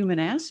new human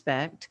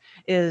aspect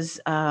is,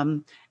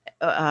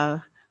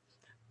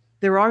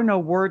 there are no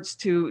words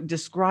to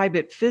describe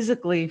it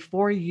physically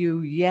for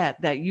you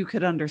yet that you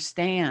could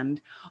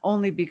understand,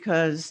 only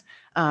because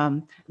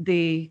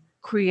the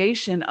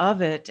creation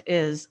of it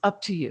is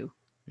up to you.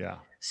 Yeah.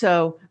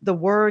 So the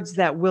words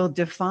that will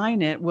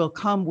define it will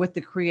come with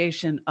the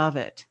creation of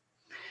it.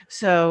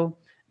 So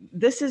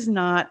this is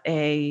not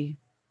a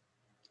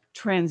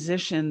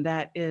transition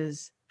that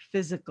is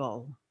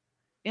physical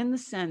in the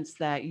sense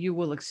that you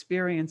will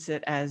experience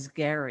it as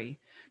Gary.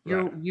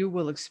 You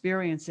will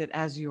experience it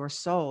as your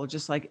soul,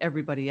 just like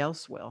everybody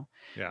else will.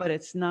 Yeah. But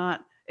it's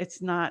not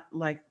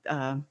like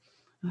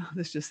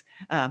this just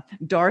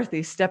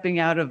Dorothy stepping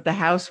out of the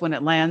house when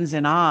it lands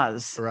in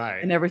Oz, Right.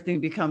 and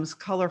everything becomes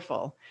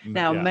colorful.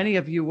 Now, Yeah. many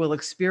of you will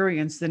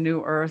experience the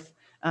new earth.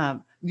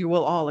 You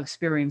will all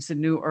experience the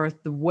new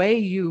earth the way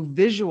you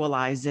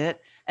visualize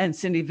it. And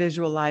Cindy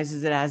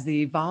visualizes it as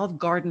the evolved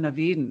Garden of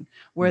Eden,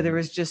 where there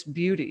is just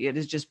beauty. It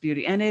is just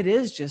beauty. And it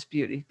is just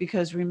beauty,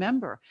 because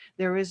remember,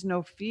 there is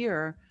no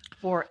fear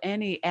for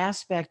any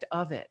aspect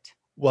of it.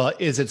 Well,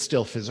 is it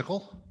still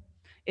physical?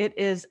 It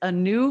is a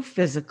new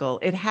physical.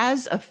 It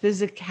has a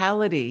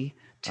physicality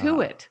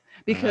to it,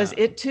 because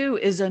it too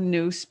is a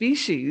new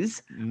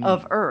species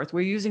of Earth.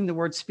 We're using the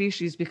word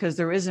species because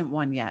there isn't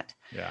one yet.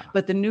 Yeah.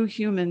 But the new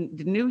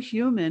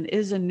human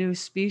is a new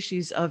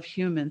species of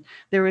human.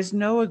 There is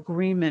no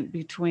agreement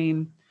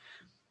between,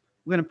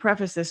 I'm going to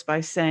preface this by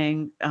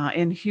saying,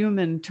 in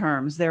human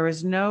terms, there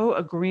is no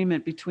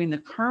agreement between the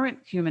current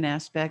human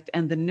aspect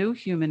and the new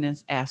human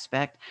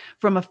aspect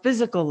from a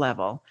physical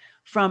level.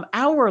 From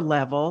our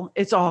level,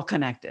 it's all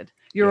connected.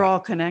 You're all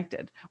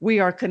connected. We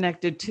are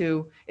connected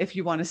to, if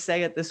you want to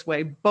say it this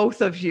way,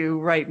 both of you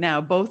right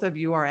now, both of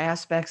you are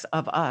aspects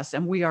of us,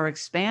 and we are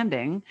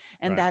expanding.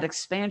 And that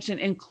expansion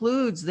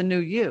includes the new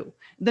you,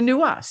 the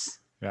new us.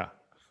 Yeah.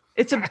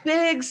 It's a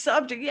big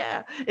subject.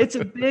 Yeah. It's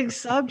a big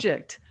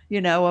subject,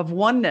 of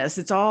oneness.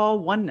 It's all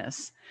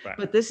oneness. Right.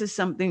 But this is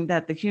something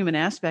that the human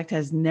aspect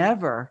has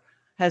never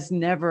had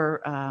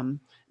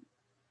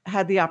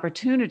the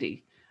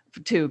opportunity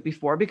to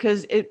before,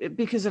 because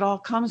it all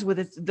comes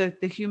with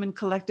the human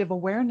collective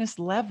awareness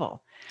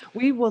level.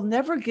 We will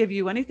never give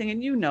you anything,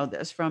 and you know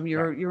this from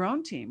your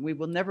own team. We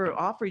will never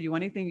offer you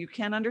anything you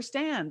can't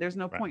understand. There's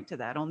no point to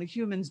that. Only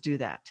humans do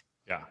that.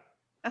 Yeah.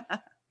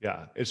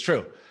 Yeah, it's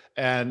true.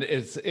 And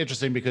it's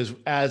interesting because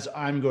as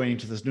I'm going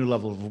to this new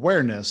level of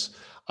awareness,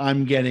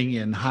 I'm getting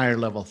in higher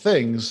level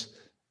things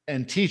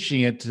and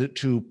teaching it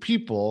to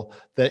people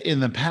that in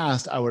the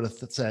past I would have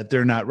said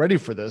they're not ready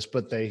for this,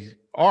 but they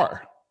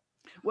are.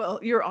 Well,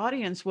 your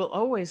audience will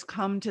always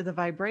come to the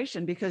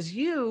vibration because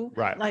you,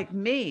 like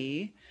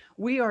me,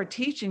 we are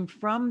teaching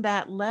from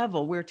that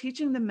level. We're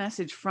teaching the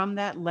message from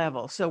that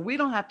level. So we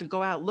don't have to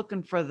go out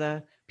looking for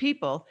the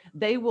people.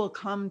 They will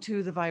come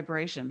to the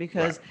vibration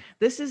because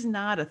this is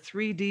not a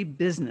 3D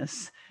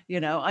business.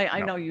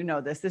 I know you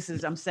know this.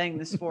 I'm saying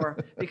this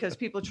because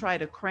people try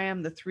to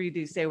cram the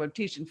 3D, say, well, I'm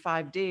teaching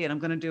 5D and I'm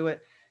going to do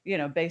it,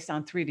 based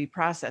on 3D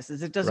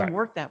processes. It doesn't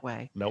work that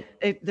way. Nope.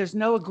 There's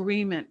no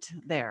agreement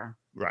there.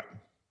 Right.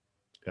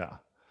 Yeah.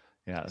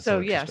 Yeah.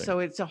 So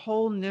it's a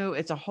whole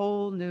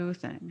new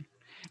thing.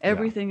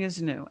 Everything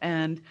is new.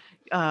 And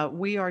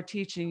we are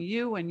teaching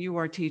you and you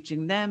are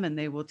teaching them and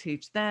they will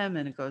teach them,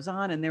 and it goes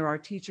on. And there are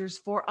teachers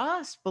for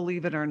us,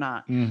 believe it or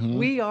not. Mm-hmm.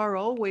 We are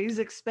always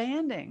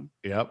expanding,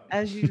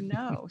 as you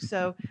know.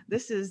 So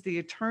this is the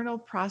eternal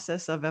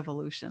process of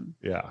evolution.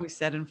 Yeah. We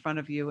set in front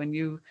of you and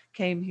you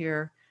came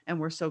here, and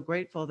we're so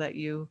grateful that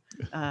you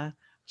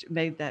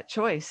made that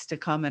choice to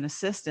come and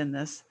assist in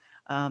this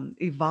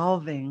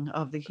evolving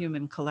of the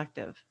human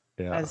collective.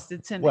 As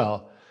did Cindy.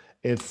 Well,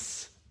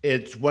 it's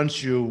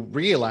once you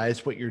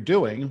realize what you're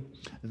doing,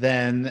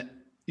 then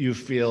you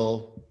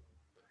feel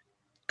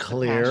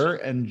clear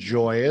and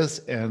joyous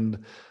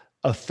and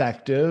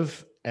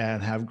effective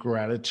and have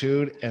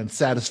gratitude and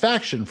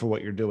satisfaction for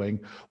what you're doing,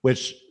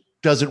 which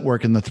doesn't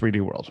work in the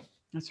 3D world.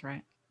 That's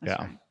right.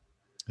 That's right.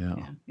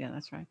 Yeah,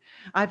 that's right.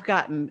 I've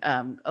gotten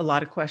a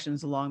lot of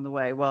questions along the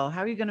way. Well, how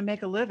are you going to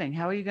make a living?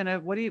 How are you going to,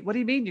 what do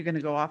you mean you're going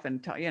to go off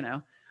and tell,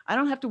 I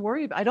don't have to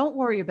worry. I don't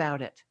worry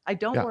about it. I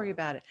don't worry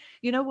about it.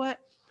 You know what?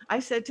 I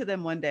said to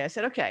them one day, I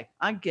said, okay,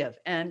 I give.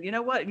 And you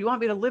know what? You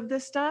want me to live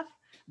this stuff?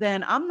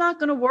 Then I'm not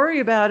going to worry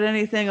about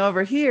anything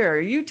over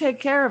here. You take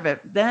care of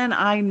it. Then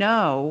I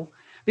know,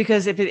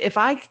 because if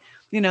I,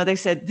 they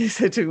said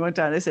to me one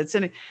time, they said,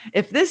 Cindy,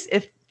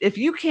 if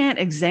you can't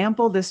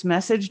example this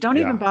message, don't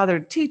even bother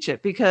to teach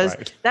it, because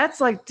that's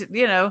like,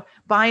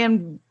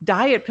 buying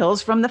diet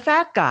pills from the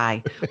fat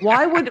guy.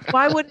 Why would you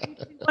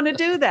want to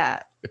do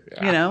that?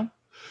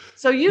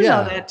 So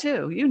know that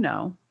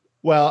too,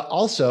 Well,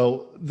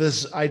 also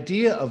this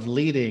idea of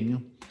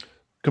leading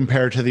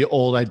compared to the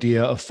old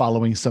idea of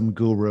following some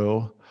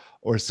guru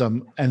or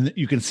and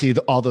you can see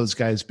all those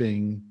guys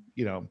being,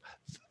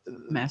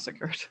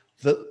 massacred.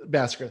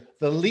 The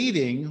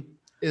leading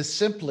is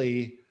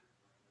simply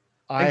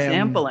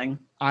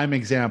I'm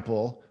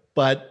example,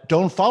 but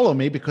don't follow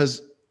me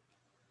because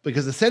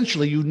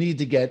essentially you need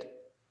to get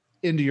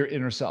into your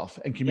inner self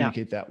and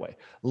communicate that way.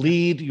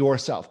 Lead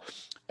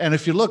yourself. And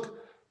if you look,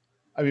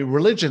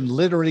 religion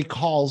literally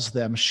calls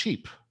them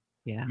sheep.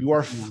 Yeah. You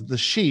are the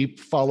sheep,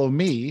 follow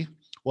me.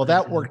 Well,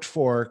 that worked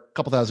for a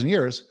couple thousand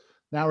years.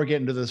 Now we're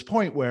getting to this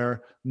point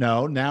where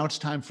now it's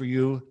time for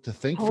you to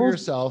think for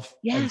yourself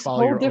and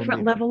follow your own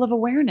different level of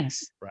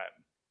awareness. Right.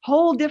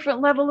 Whole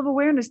different level of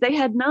awareness. They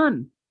had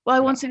none. Well, I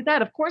won't say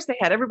that. Of course they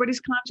had. Everybody's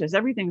conscious.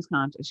 Everything's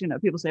conscious.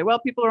 People say, well,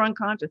 people are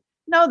unconscious.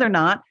 No, they're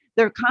not.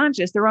 They're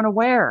conscious. They're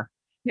unaware.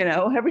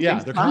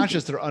 Everything's they're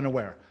conscious. They're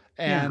unaware.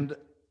 And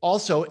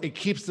also it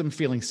keeps them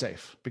feeling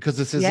safe, because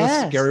this is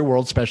a scary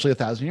world, especially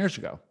 1,000 years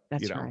ago.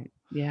 That's right.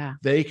 Yeah.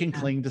 They can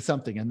cling to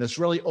something. And this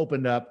really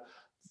opened up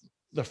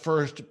the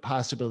first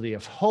possibility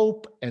of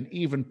hope and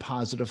even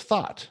positive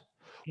thought.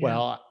 Yeah.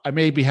 Well, I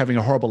may be having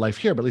a horrible life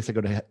here, but at least I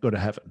go to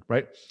heaven,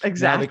 right?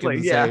 Exactly.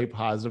 Now they can say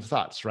positive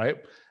thoughts, right?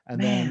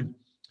 And then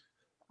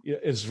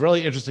it's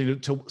really interesting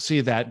to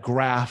see that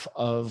graph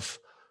of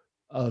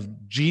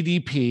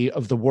GDP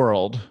of the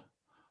world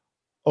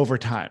over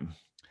time.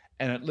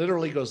 And it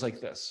literally goes like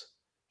this.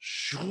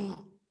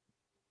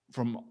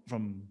 From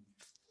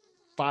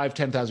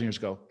 10,000 years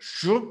ago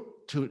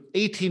to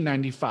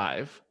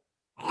 1895,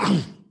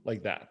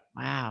 like that.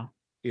 Wow.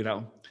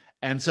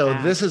 And so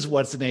this is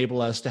what's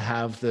enabled us to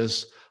have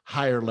this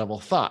higher level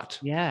thought.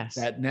 Yes.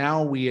 That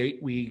now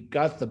we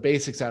got the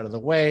basics out of the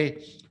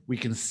way. We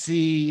can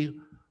see,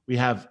 we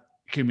have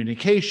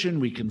communication.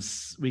 We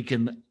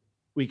can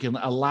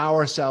allow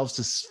ourselves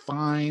to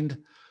find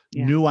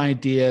new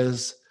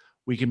ideas.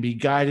 We can be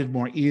guided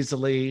more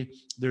easily.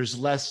 There's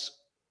less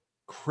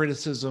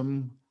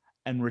criticism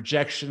and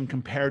rejection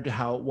compared to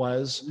how it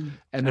was.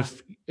 And Yeah.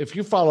 if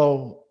you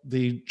follow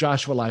the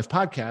Joshua Life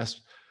podcast,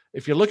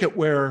 if you look at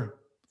where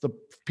the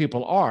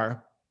people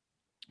are,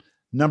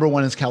 number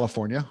one is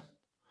California,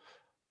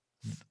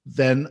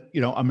 then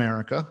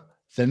America,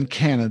 then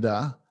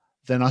Canada,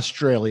 then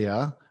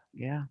Australia,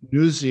 Yeah.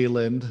 New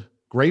Zealand,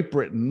 Great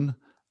Britain,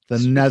 the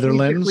Strategically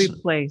Netherlands,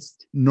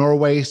 placed.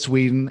 Norway,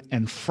 Sweden,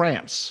 and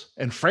France.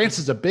 And France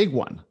is a big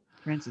one.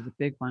 France is a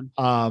big one.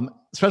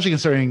 Especially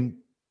considering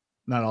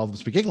not all of them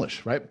speak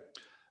English, right?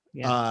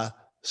 Yes.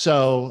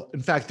 So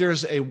in fact,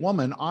 there's a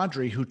woman,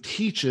 Audrey, who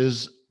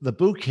teaches the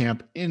boot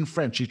camp in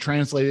French. She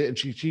translated it and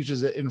she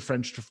teaches it in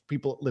French to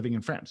people living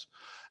in France.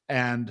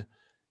 And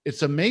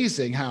it's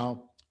amazing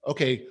how,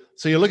 okay,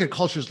 so you look at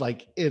cultures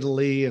like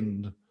Italy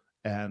and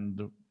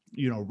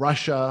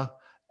Russia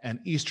and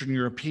Eastern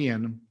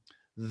European,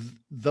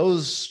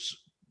 those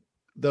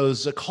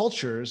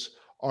cultures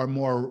are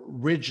more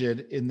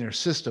rigid in their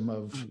system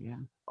of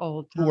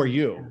old who are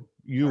you? Yeah.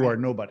 You Right. are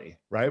nobody,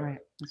 right? Right.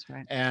 That's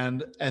right.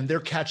 And they're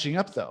catching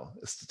up though.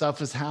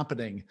 Stuff is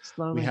happening.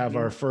 Slowly. We have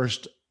our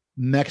first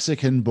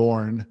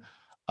Mexican-born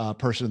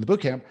person in the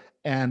boot camp,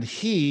 and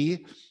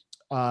he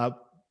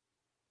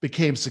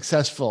became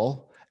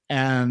successful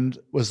and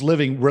was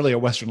living really a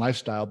Western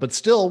lifestyle, but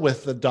still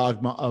with the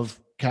dogma of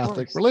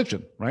Catholic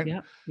religion, right?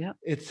 Yep.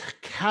 It's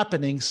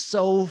happening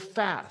so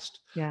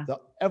fast. Yeah. The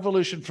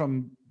evolution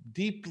from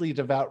deeply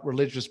devout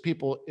religious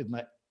people in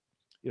the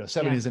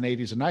 70s and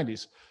 80s and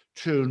 90s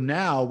to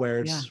now where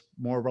it's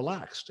more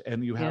relaxed,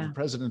 and you have a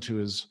president who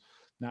is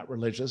not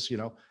religious,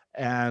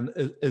 and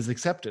is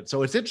accepted.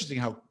 So it's interesting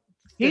how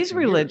he's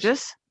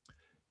religious.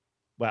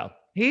 Well,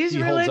 he's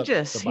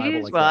religious.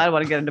 He's like I don't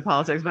want to get into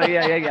politics, but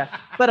yeah.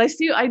 But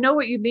I know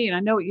what you mean. I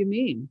know what you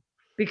mean,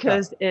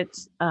 because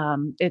it's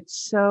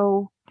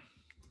so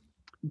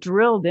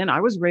drilled in.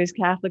 I was raised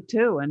Catholic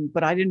too,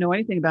 but I didn't know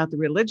anything about the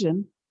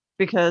religion,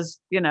 because,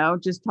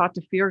 just taught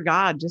to fear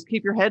God, just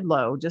keep your head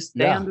low, just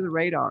stay under the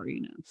radar,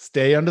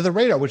 Stay under the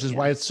radar, which is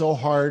why it's so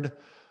hard.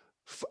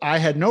 I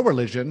had no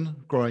religion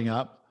growing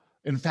up.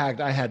 In fact,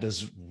 I had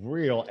this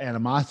real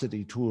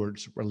animosity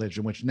towards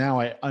religion, which now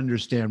I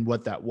understand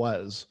what that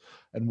was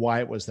and why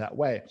it was that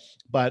way.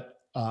 But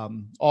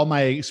all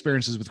my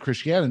experiences with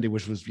Christianity,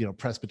 which was,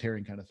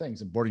 Presbyterian kind of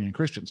things and boarding in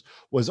Christians,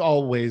 was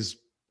always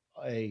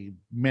a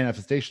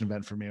manifestation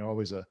event for me,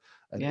 always an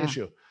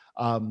issue.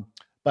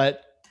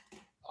 But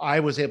I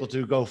was able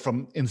to go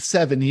in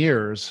 7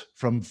 years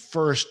from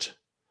first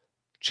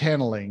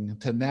channeling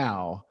to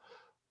now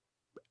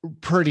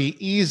pretty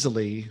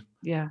easily,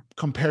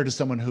 compared to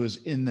someone who is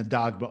in the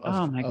dogma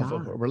of a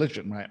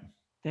religion, right?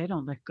 They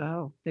don't let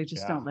go. They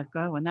just don't let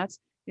go. And that's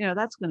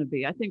going to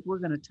be, I think we're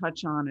going to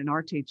touch on in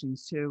our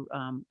teachings too,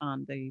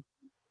 on the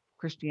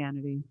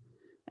Christianity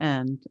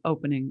and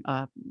opening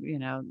up,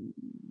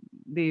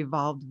 the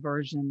evolved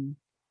version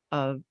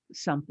of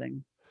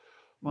something.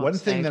 One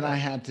thing that I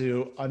had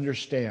to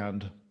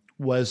understand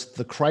was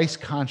the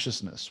Christ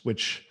consciousness,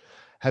 which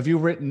have you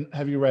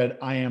read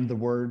I Am the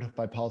Word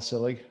by Paul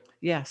Sillig?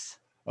 Yes.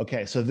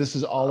 Okay. So this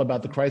is all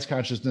about the Christ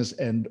consciousness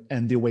and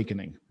the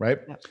awakening, right?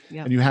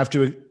 Yep. And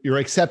you're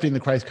accepting the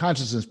Christ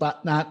consciousness,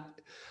 but not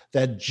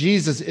that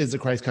Jesus is the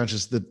Christ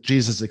consciousness, that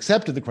Jesus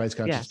accepted the Christ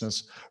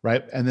consciousness,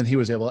 right? And then he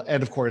was able,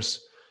 and of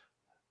course,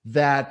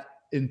 that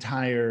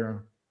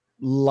entire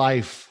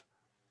life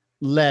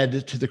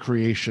led to the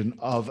creation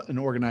of an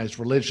organized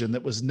religion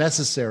that was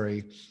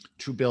necessary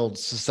to build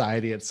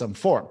society at some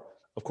form.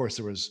 Of course,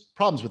 there was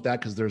problems with that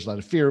because there's a lot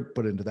of fear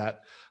put into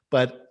that.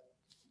 But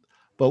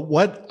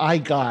what I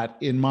got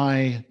in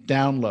my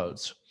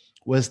downloads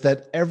was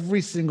that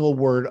every single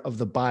word of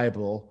the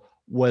Bible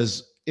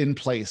was in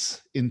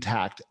place,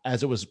 intact,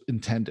 as it was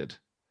intended.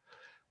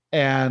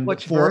 And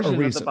which for version a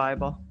reason. of the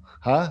Bible?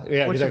 Huh?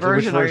 Yeah, Which exactly.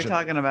 version are you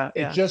talking about?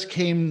 It just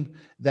came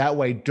that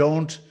way.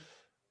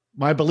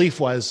 My belief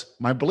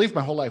my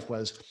whole life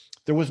was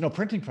there was no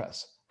printing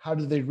press. How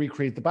did they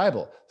recreate the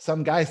Bible?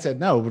 Some guy said,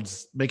 no,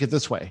 let's make it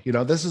this way.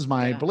 This is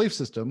my belief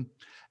system.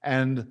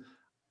 And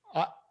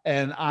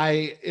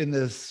I, in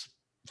this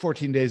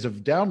 14 days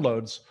of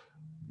downloads,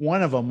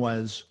 one of them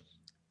was,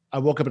 I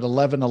woke up at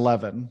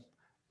 11:11,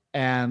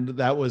 and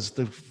that was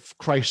the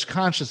Christ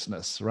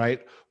consciousness,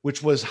 right?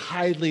 Which was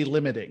highly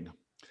limiting.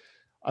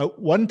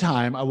 One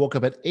time I woke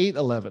up at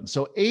 8:11.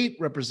 So 8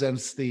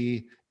 represents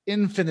the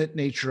infinite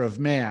nature of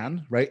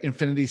man, right?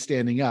 Infinity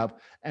standing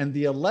up. And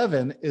the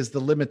 11 is the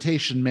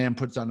limitation man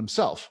puts on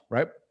himself,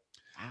 right?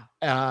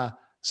 Wow.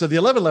 So the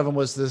 11:11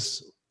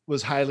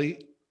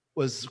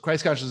 was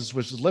Christ consciousness,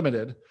 which is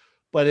limited,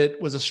 but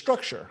it was a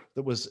structure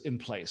that was in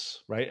place,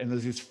 right? And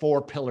there's these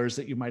 4 pillars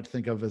that you might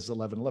think of as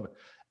 11:11.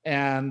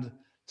 And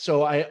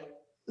so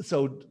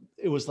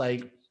it was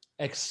like,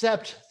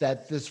 accept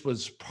that this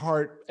was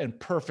part and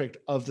perfect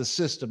of the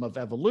system of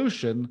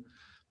evolution.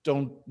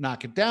 Don't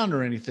knock it down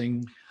or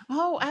anything.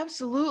 Oh,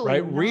 absolutely.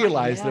 Right?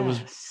 Realize that it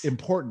was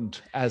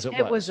important as it was.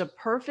 It was a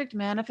perfect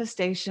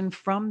manifestation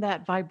from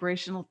that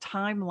vibrational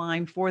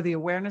timeline for the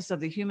awareness of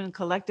the human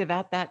collective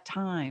at that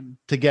time.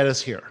 To get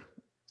us here.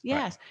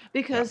 Yes,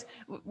 because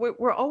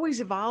we're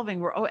always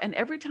evolving. And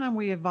every time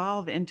we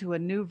evolve into a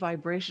new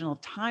vibrational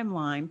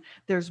timeline,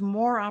 there's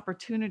more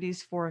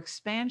opportunities for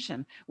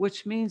expansion,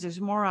 which means there's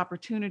more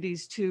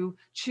opportunities to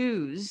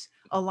choose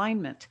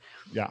alignment.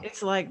 Yeah.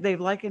 It's like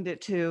they've likened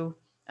it to,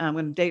 I'm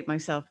going to date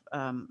myself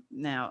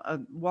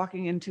now,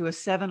 walking into a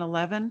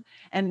 7-Eleven,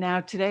 and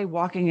now today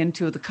walking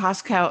into the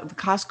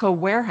Costco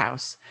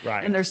warehouse.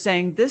 Right. And they're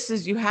saying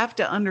you have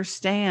to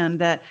understand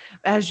that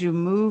as you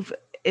move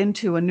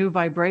into a new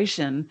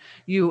vibration,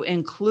 you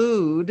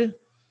include,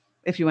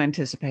 if you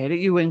anticipate it,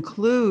 you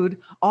include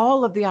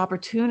all of the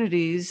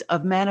opportunities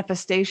of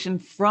manifestation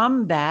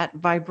from that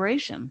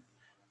vibration.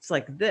 It's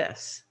like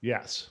this.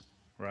 Yes.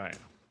 Right.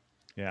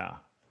 Yeah.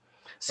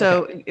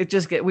 So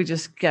we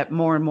just get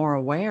more and more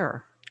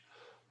aware.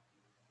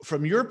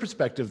 From your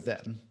perspective,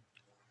 then,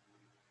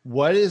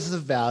 what is the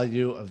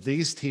value of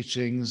these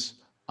teachings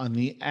on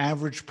the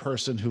average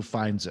person who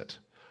finds it?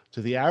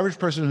 To the average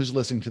person who's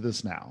listening to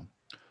this now,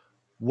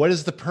 what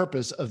is the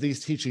purpose of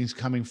these teachings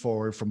coming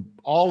forward from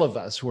all of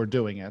us who are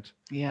doing it?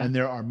 Yeah. And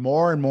there are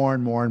more and more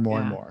and more and more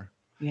and more.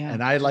 Yeah.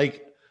 And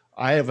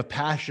I have a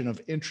passion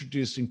of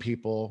introducing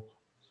people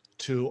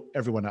to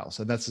everyone else.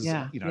 And that's,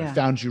 I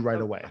found you right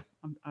away.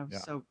 I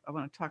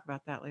want to talk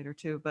about that later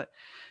too. But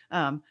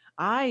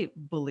I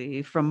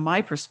believe, from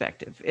my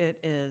perspective,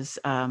 it is,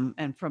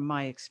 and from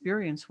my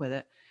experience with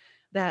it,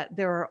 that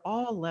there are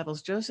all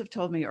levels. Joseph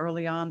told me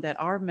early on that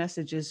our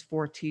message is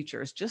for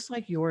teachers, just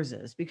like yours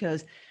is,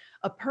 because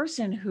a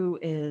person who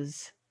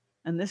is,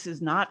 and this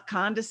is not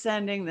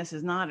condescending, this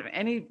is not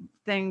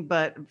anything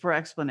but for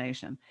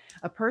explanation,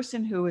 a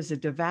person who is a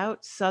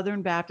devout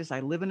Southern Baptist,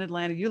 I live in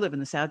Atlanta, you live in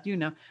the South,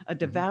 a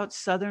devout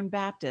Southern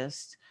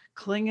Baptist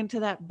clinging to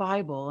that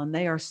Bible, and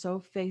they are so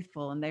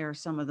faithful, and they are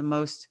some of the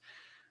most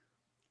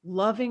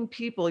loving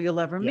people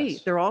you'll ever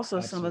meet. They're also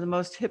some of the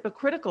most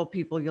hypocritical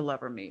people you'll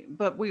ever meet,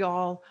 but we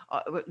all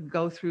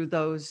go through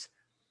those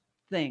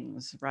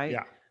things, right?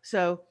 Yeah.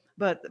 So,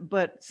 but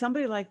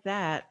somebody like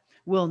that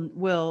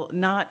will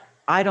not,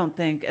 I don't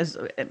think, as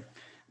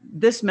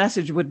this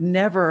message they would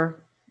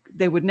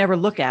never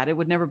look at, it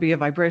would never be a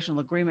vibrational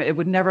agreement. It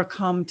would never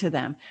come to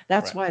them.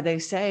 That's why they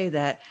say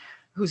that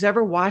who's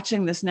ever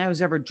watching this now,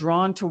 who's ever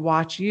drawn to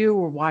watch you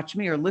or watch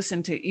me or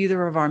listen to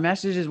either of our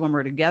messages when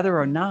we're together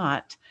or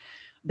not,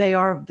 they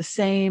are of the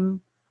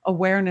same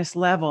awareness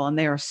level, and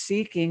they are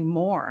seeking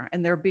more,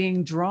 and they're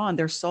being drawn.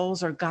 Their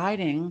souls are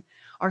guiding.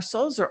 Our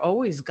souls are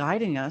always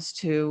guiding us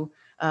to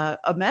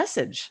a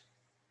message.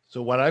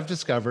 So what I've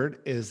discovered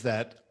is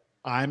that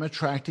I'm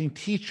attracting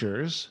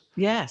teachers.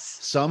 Yes.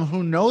 Some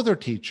who know they're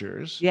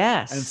teachers.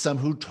 Yes. And some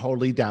who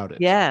totally doubt it.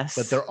 Yes.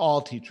 But they're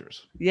all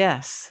teachers.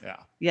 Yes. Yeah.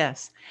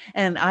 Yes.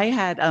 And I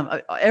had,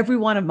 every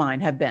one of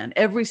mine have been,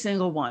 every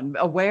single one,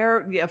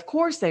 aware. Yeah, of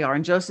course they are.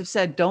 And Joseph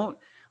said, don't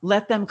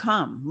let them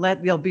come.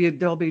 They'll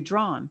be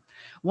drawn.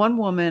 One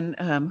woman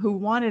who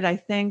wanted, I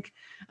think,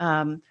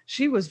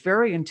 she was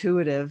very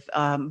intuitive,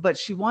 but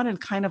she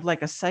wanted kind of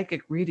like a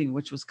psychic reading,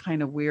 which was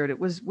kind of weird. It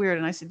was weird.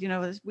 And I said,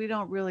 we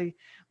don't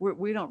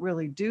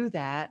really do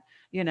that,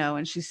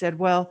 and she said,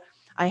 well,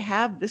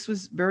 this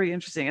was very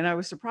interesting. And I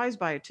was surprised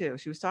by it too.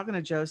 She was talking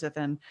to Joseph,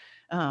 and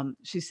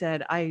she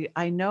said,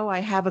 I know I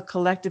have a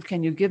collective.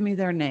 Can you give me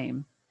their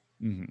name?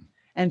 Mm-hmm.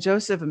 And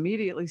Joseph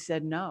immediately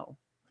said no.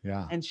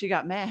 Yeah. And she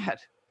got mad.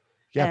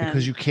 Yeah,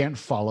 because you can't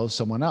follow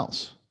someone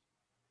else.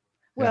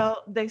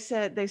 Well, they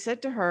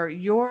said to her,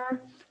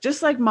 you're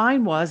just like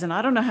mine was. And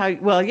I don't know how,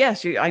 well,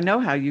 yes, I know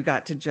how you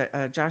got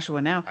to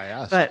Joshua now. I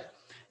asked. But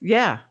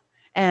yeah.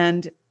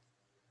 And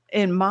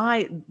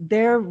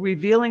they're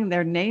revealing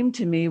their name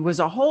to me was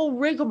a whole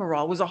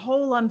rigmarole, was a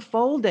whole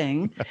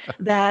unfolding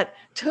that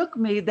took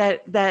me,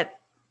 that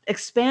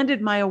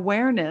expanded my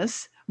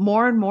awareness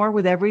more and more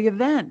with every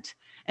event.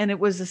 And it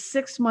was a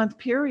 6-month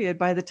period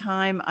by the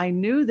time I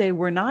knew they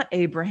were not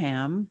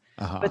Abraham,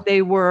 but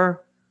they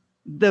were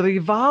the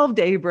evolved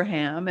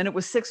Abraham. And it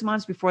was 6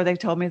 months before they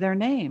told me their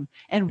name.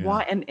 And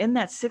why? And in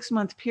that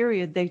 6-month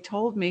period, they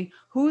told me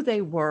who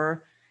they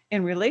were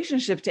in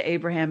relationship to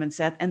Abraham and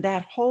Seth. And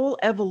that whole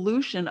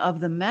evolution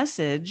of the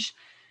message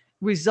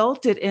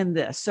resulted in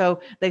this. So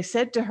they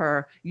said to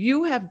her,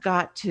 you have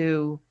got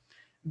to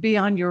be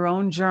on your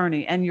own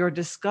journey, and your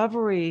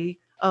discovery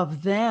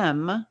of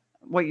them,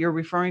 what you're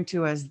referring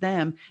to as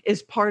them,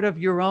 is part of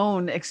your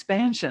own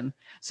expansion.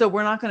 So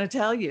we're not going to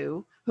tell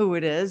you who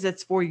it is.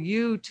 It's for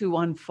you to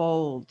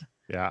unfold.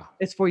 Yeah.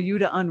 It's for you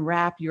to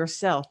unwrap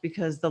yourself,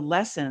 because the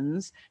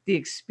lessons, the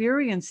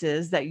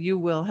experiences that you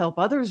will help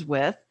others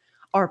with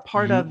are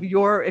part of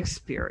your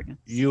experience.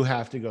 You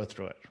have to go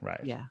through it. Right.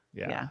 Yeah.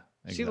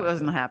 Exactly. She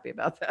wasn't happy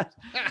about that,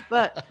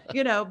 but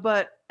I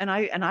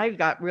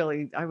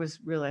was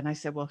really, and I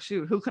said, well,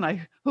 shoot, who can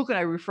I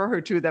refer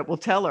her to that will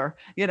tell her,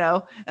 and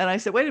I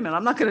said, wait a minute,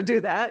 I'm not going to do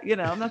that.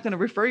 I'm not going to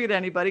refer you to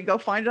anybody. Go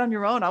find it on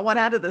your own. I want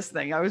out of this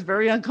thing. I was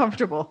very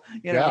uncomfortable,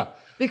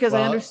 because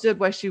I understood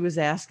why she was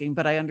asking,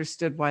 but I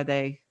understood why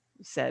they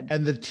said.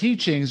 And the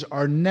teachings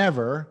are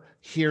never,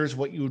 here's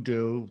what you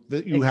do,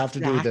 that you have to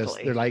do this.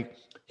 They're like,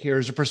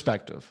 here's a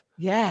perspective.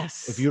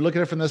 Yes. If you look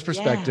at it from this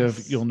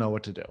perspective, you'll know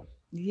what to do.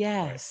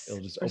 Yes.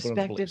 It'll just open up the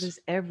Perspective beliefs. is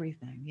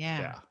everything. Yeah.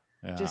 Yeah.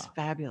 Yeah. Just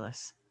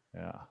fabulous.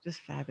 Yeah.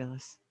 Just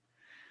fabulous.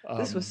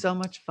 This was Um, so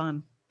much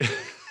fun.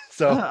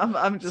 so,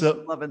 I'm just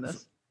so, loving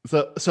this.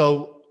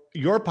 so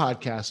your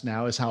podcast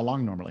now is how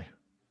long normally?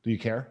 Do you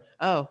care?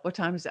 Oh, what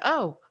time is it?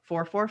 Oh,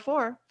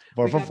 4:44.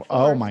 Four, We four, got four.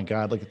 Oh fours. my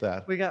God. Look at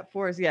that. We got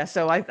fours. Yeah.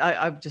 So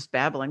I'm just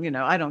babbling,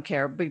 I don't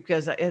care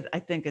because I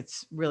think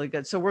it's really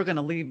good. So we're going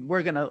to leave.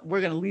 We're going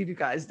to leave you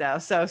guys now.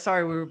 So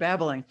sorry we were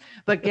babbling,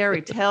 but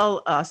Gary,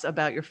 tell us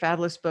about your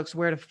fabulous books,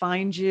 where to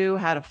find you,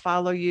 how to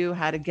follow you,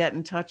 how to get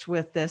in touch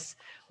with this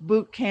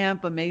boot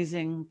camp,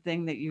 amazing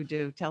thing that you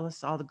do. Tell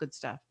us all the good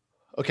stuff.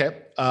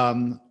 Okay.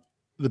 The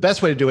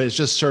best way to do it is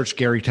just search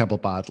Gary Temple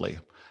Bodley,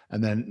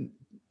 and then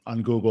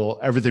on Google,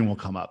 everything will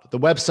come up. The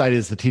website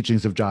is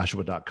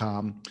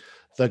theteachingsofjoshua.com.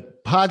 The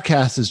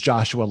podcast is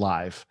Joshua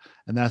Live,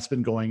 and that's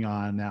been going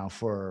on now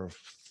for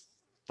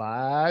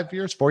 4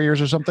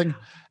 years or something.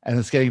 And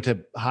it's getting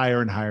to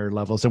higher and higher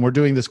levels. And we're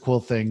doing this cool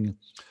thing.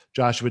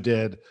 Joshua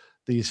did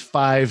these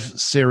 5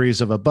 series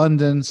of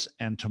abundance,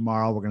 and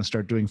tomorrow we're going to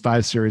start doing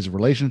 5 series of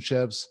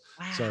relationships.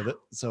 Wow.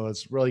 So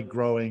it's really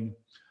growing.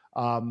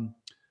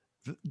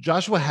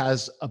 Joshua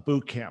has a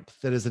boot camp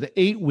that is an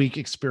 8-week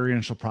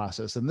experiential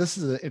process. And this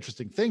is an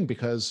interesting thing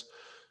because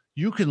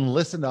you can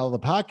listen to all the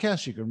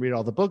podcasts, you can read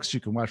all the books, you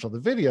can watch all the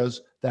videos.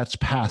 That's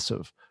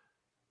passive.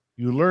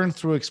 You learn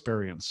through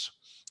experience.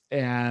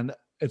 And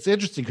it's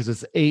interesting because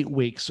it's 8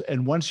 weeks.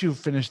 And once you've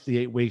finished the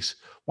 8 weeks,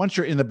 once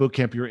you're in the boot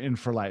camp, you're in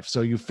for life.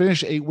 So you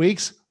finish 8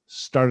 weeks,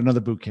 start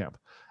another boot camp.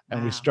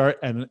 And we start,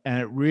 and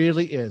it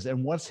really is.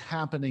 And what's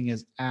happening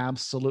is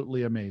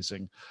absolutely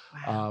amazing.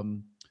 Wow.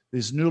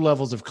 These new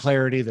levels of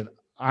clarity that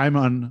I'm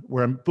on,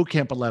 we're in boot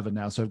camp 11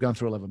 now. So I've gone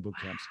through 11 boot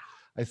camps.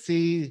 I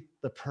see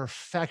the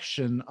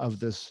perfection of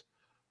this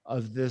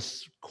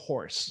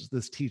course,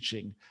 this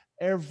teaching.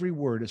 Every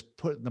word is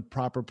put in the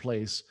proper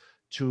place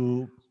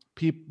to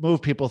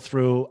move people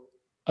through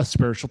a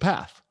spiritual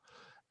path.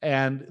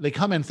 And they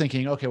come in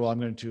thinking, okay, well, I'm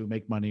going to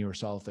make money or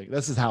solve things.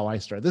 This is how I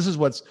start. This is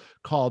what's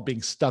called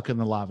being stuck in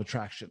the law of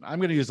attraction. I'm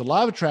going to use the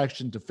law of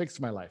attraction to fix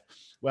my life.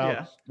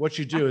 Well, what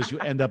you do is you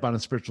end up on a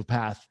spiritual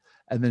path,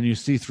 and then you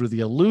see through the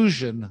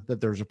illusion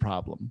that there's a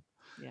problem.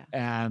 Yeah.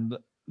 And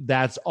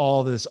that's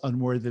all this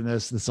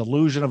unworthiness, this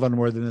illusion of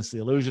unworthiness, the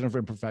illusion of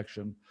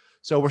imperfection.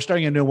 So we're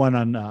starting a new one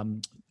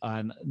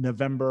on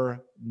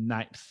November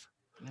 9th,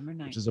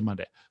 which is a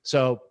Monday.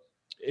 So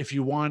if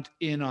you want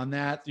in on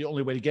that, the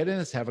only way to get in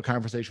is to have a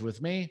conversation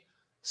with me.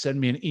 Send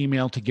me an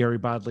email to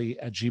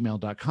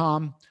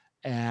garybodley@gmail.com,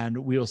 and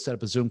we will set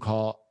up a Zoom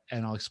call,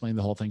 and I'll explain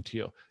the whole thing to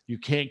you. You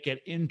can't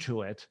get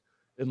into it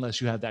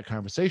unless you have that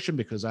conversation,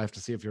 because I have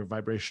to see if you're a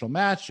vibrational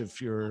match,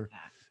 if you're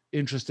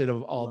interested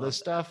of all this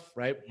stuff,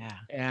 right? Yeah.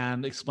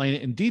 And explain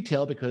it in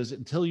detail, because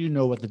until you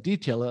know what the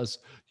detail is,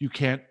 you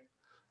can't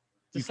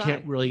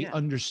really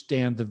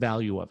understand the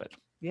value of it.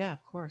 Yeah,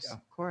 of course. Yeah.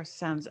 Of course.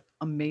 Sounds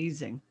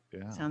amazing.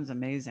 Yeah. Sounds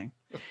amazing.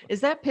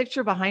 Is that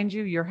picture behind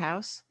you your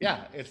house?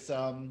 Yeah, it's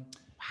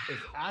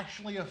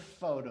actually a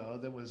photo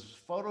that was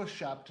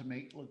photoshopped to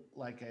make look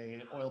like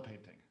a oil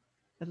painting.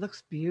 It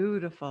looks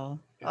beautiful.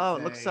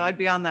 It looks so I'd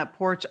be on that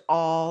porch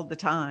all the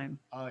time.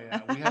 Oh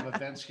yeah, we have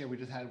events here. We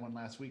just had one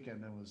last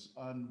weekend. It was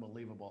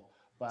unbelievable.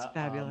 But it's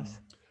fabulous.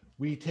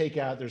 We take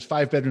out, there's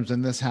 5 bedrooms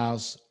in this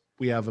house.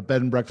 We have a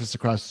bed and breakfast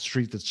across the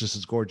street that's just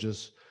as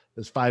gorgeous.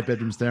 There's 5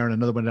 bedrooms there and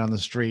another one down the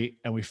street,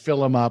 and we fill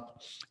them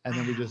up. And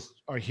then we just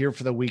are here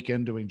for the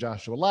weekend doing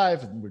Joshua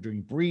Live, and we're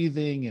doing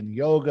breathing and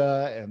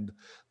yoga and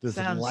this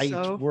light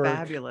work.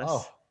 Fabulous.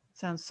 Oh,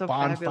 sounds so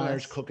bonfires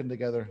fabulous. Cooking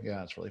together.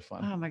 Yeah, it's really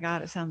fun. Oh my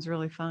God, it sounds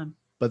really fun.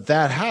 But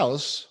that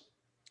house,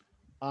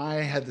 I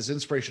had this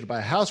inspiration to buy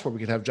a house where we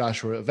could have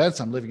Joshua events.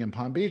 I'm living in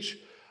Palm Beach.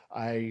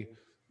 I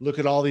look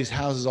at all these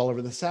houses all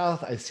over the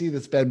South. I see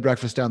this bed and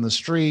breakfast down the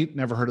street.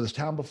 Never heard of this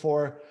town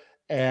before.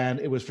 And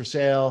it was for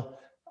sale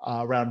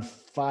around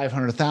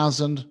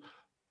 $500,000.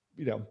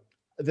 You know,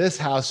 this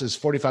house is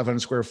 4,500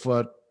 square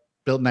foot,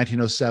 built in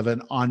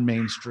 1907 on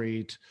Main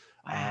Street.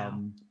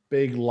 Wow.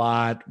 Big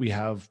lot. We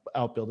have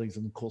outbuildings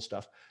and cool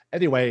stuff.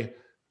 Anyway,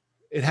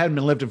 it hadn't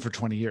been lived in for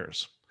 20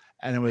 years.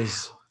 And it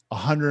was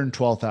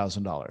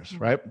 $112,000,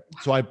 right?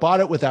 So I bought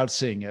it without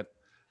seeing it.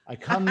 I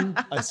come,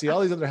 I see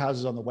all these other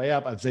houses on the way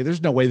up. I'd say,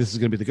 there's no way this is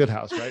going to be the good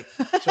house, right?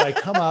 So I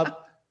come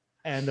up,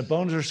 and the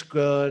bones are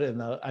good.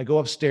 And I go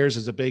upstairs.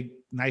 There's a big,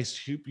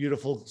 nice,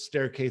 beautiful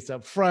staircase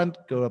up front.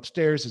 Go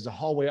upstairs. There's a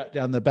hallway up,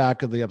 down the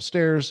back of the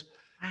upstairs.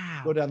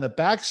 Wow. Go down the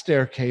back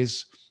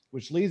staircase,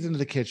 which leads into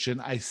the kitchen.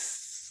 I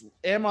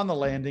am on the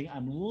landing.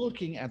 I'm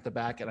looking at the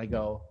back, and I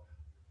go,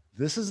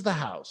 this is the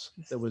house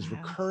that was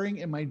recurring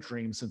in my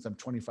dreams since I'm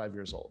 25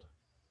 years old.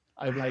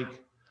 I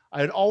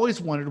had always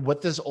wondered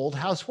what this old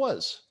house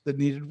was that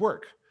needed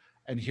work.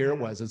 And here it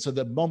was. And so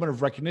the moment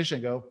of recognition,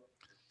 I go,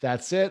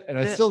 that's it. And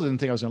I still didn't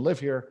think I was going to live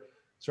here.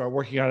 Started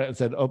working on it and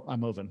said, oh, I'm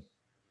moving.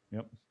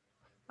 Yep.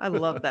 I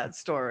love that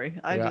story.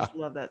 I just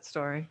love that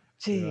story.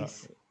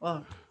 Jeez. Yeah.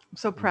 Well, I'm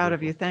so proud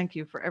of you. Thank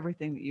you for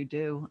everything that you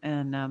do.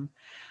 And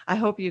I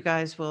hope you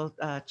guys will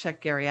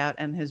check Gary out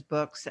and his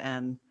books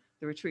and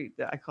the retreat.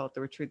 I call it the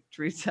retreat.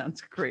 Retreat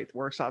sounds great.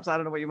 Workshops. I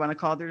don't know what you want to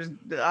call it.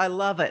 I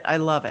love it. I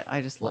love it.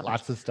 I just love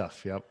Lots it. of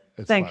stuff. Yep.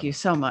 It's Thank fun. you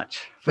so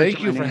much. Thank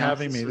you for joining us.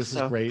 having me. was This is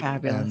so great.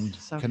 fabulous. And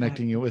So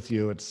connecting fabulous. with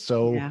you. It's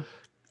so Yeah.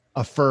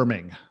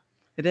 affirming.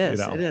 It is.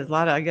 You know? It is. A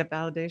lot of, I get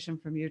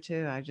validation from you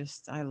too. I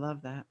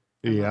love that.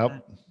 I love Yep.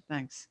 that.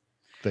 Thanks.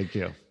 Thank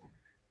you.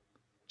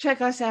 Check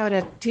us out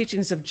at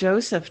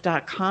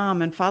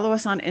teachingsofjoseph.com and follow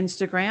us on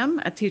Instagram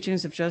at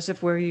Teachings of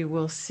Joseph, where you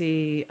will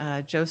see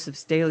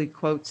Joseph's daily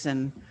quotes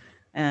and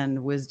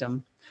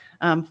wisdom.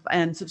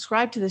 And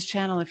subscribe to this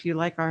channel if you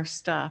like our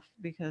stuff,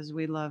 because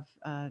we love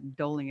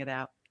doling it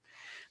out.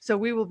 So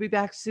we will be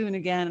back soon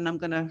again, and I'm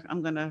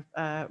gonna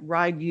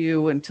ride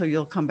you until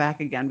you'll come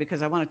back again,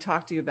 because I want to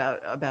talk to you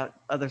about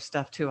other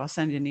stuff too. I'll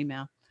send you an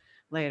email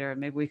later,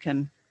 and maybe we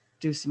can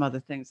do some other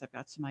things. I've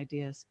got some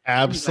ideas.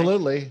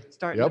 Absolutely. Anyway,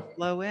 starting to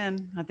flow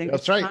in. I think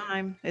That's it's right.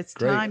 time. It's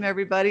Great. time,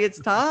 everybody. It's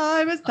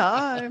time. It's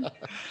time.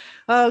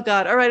 Oh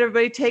God. All right,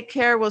 everybody. Take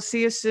care. We'll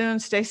see you soon.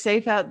 Stay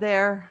safe out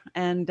there,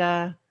 and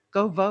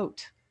go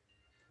vote.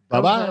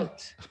 Bye-bye. Go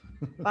vote.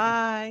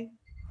 Bye.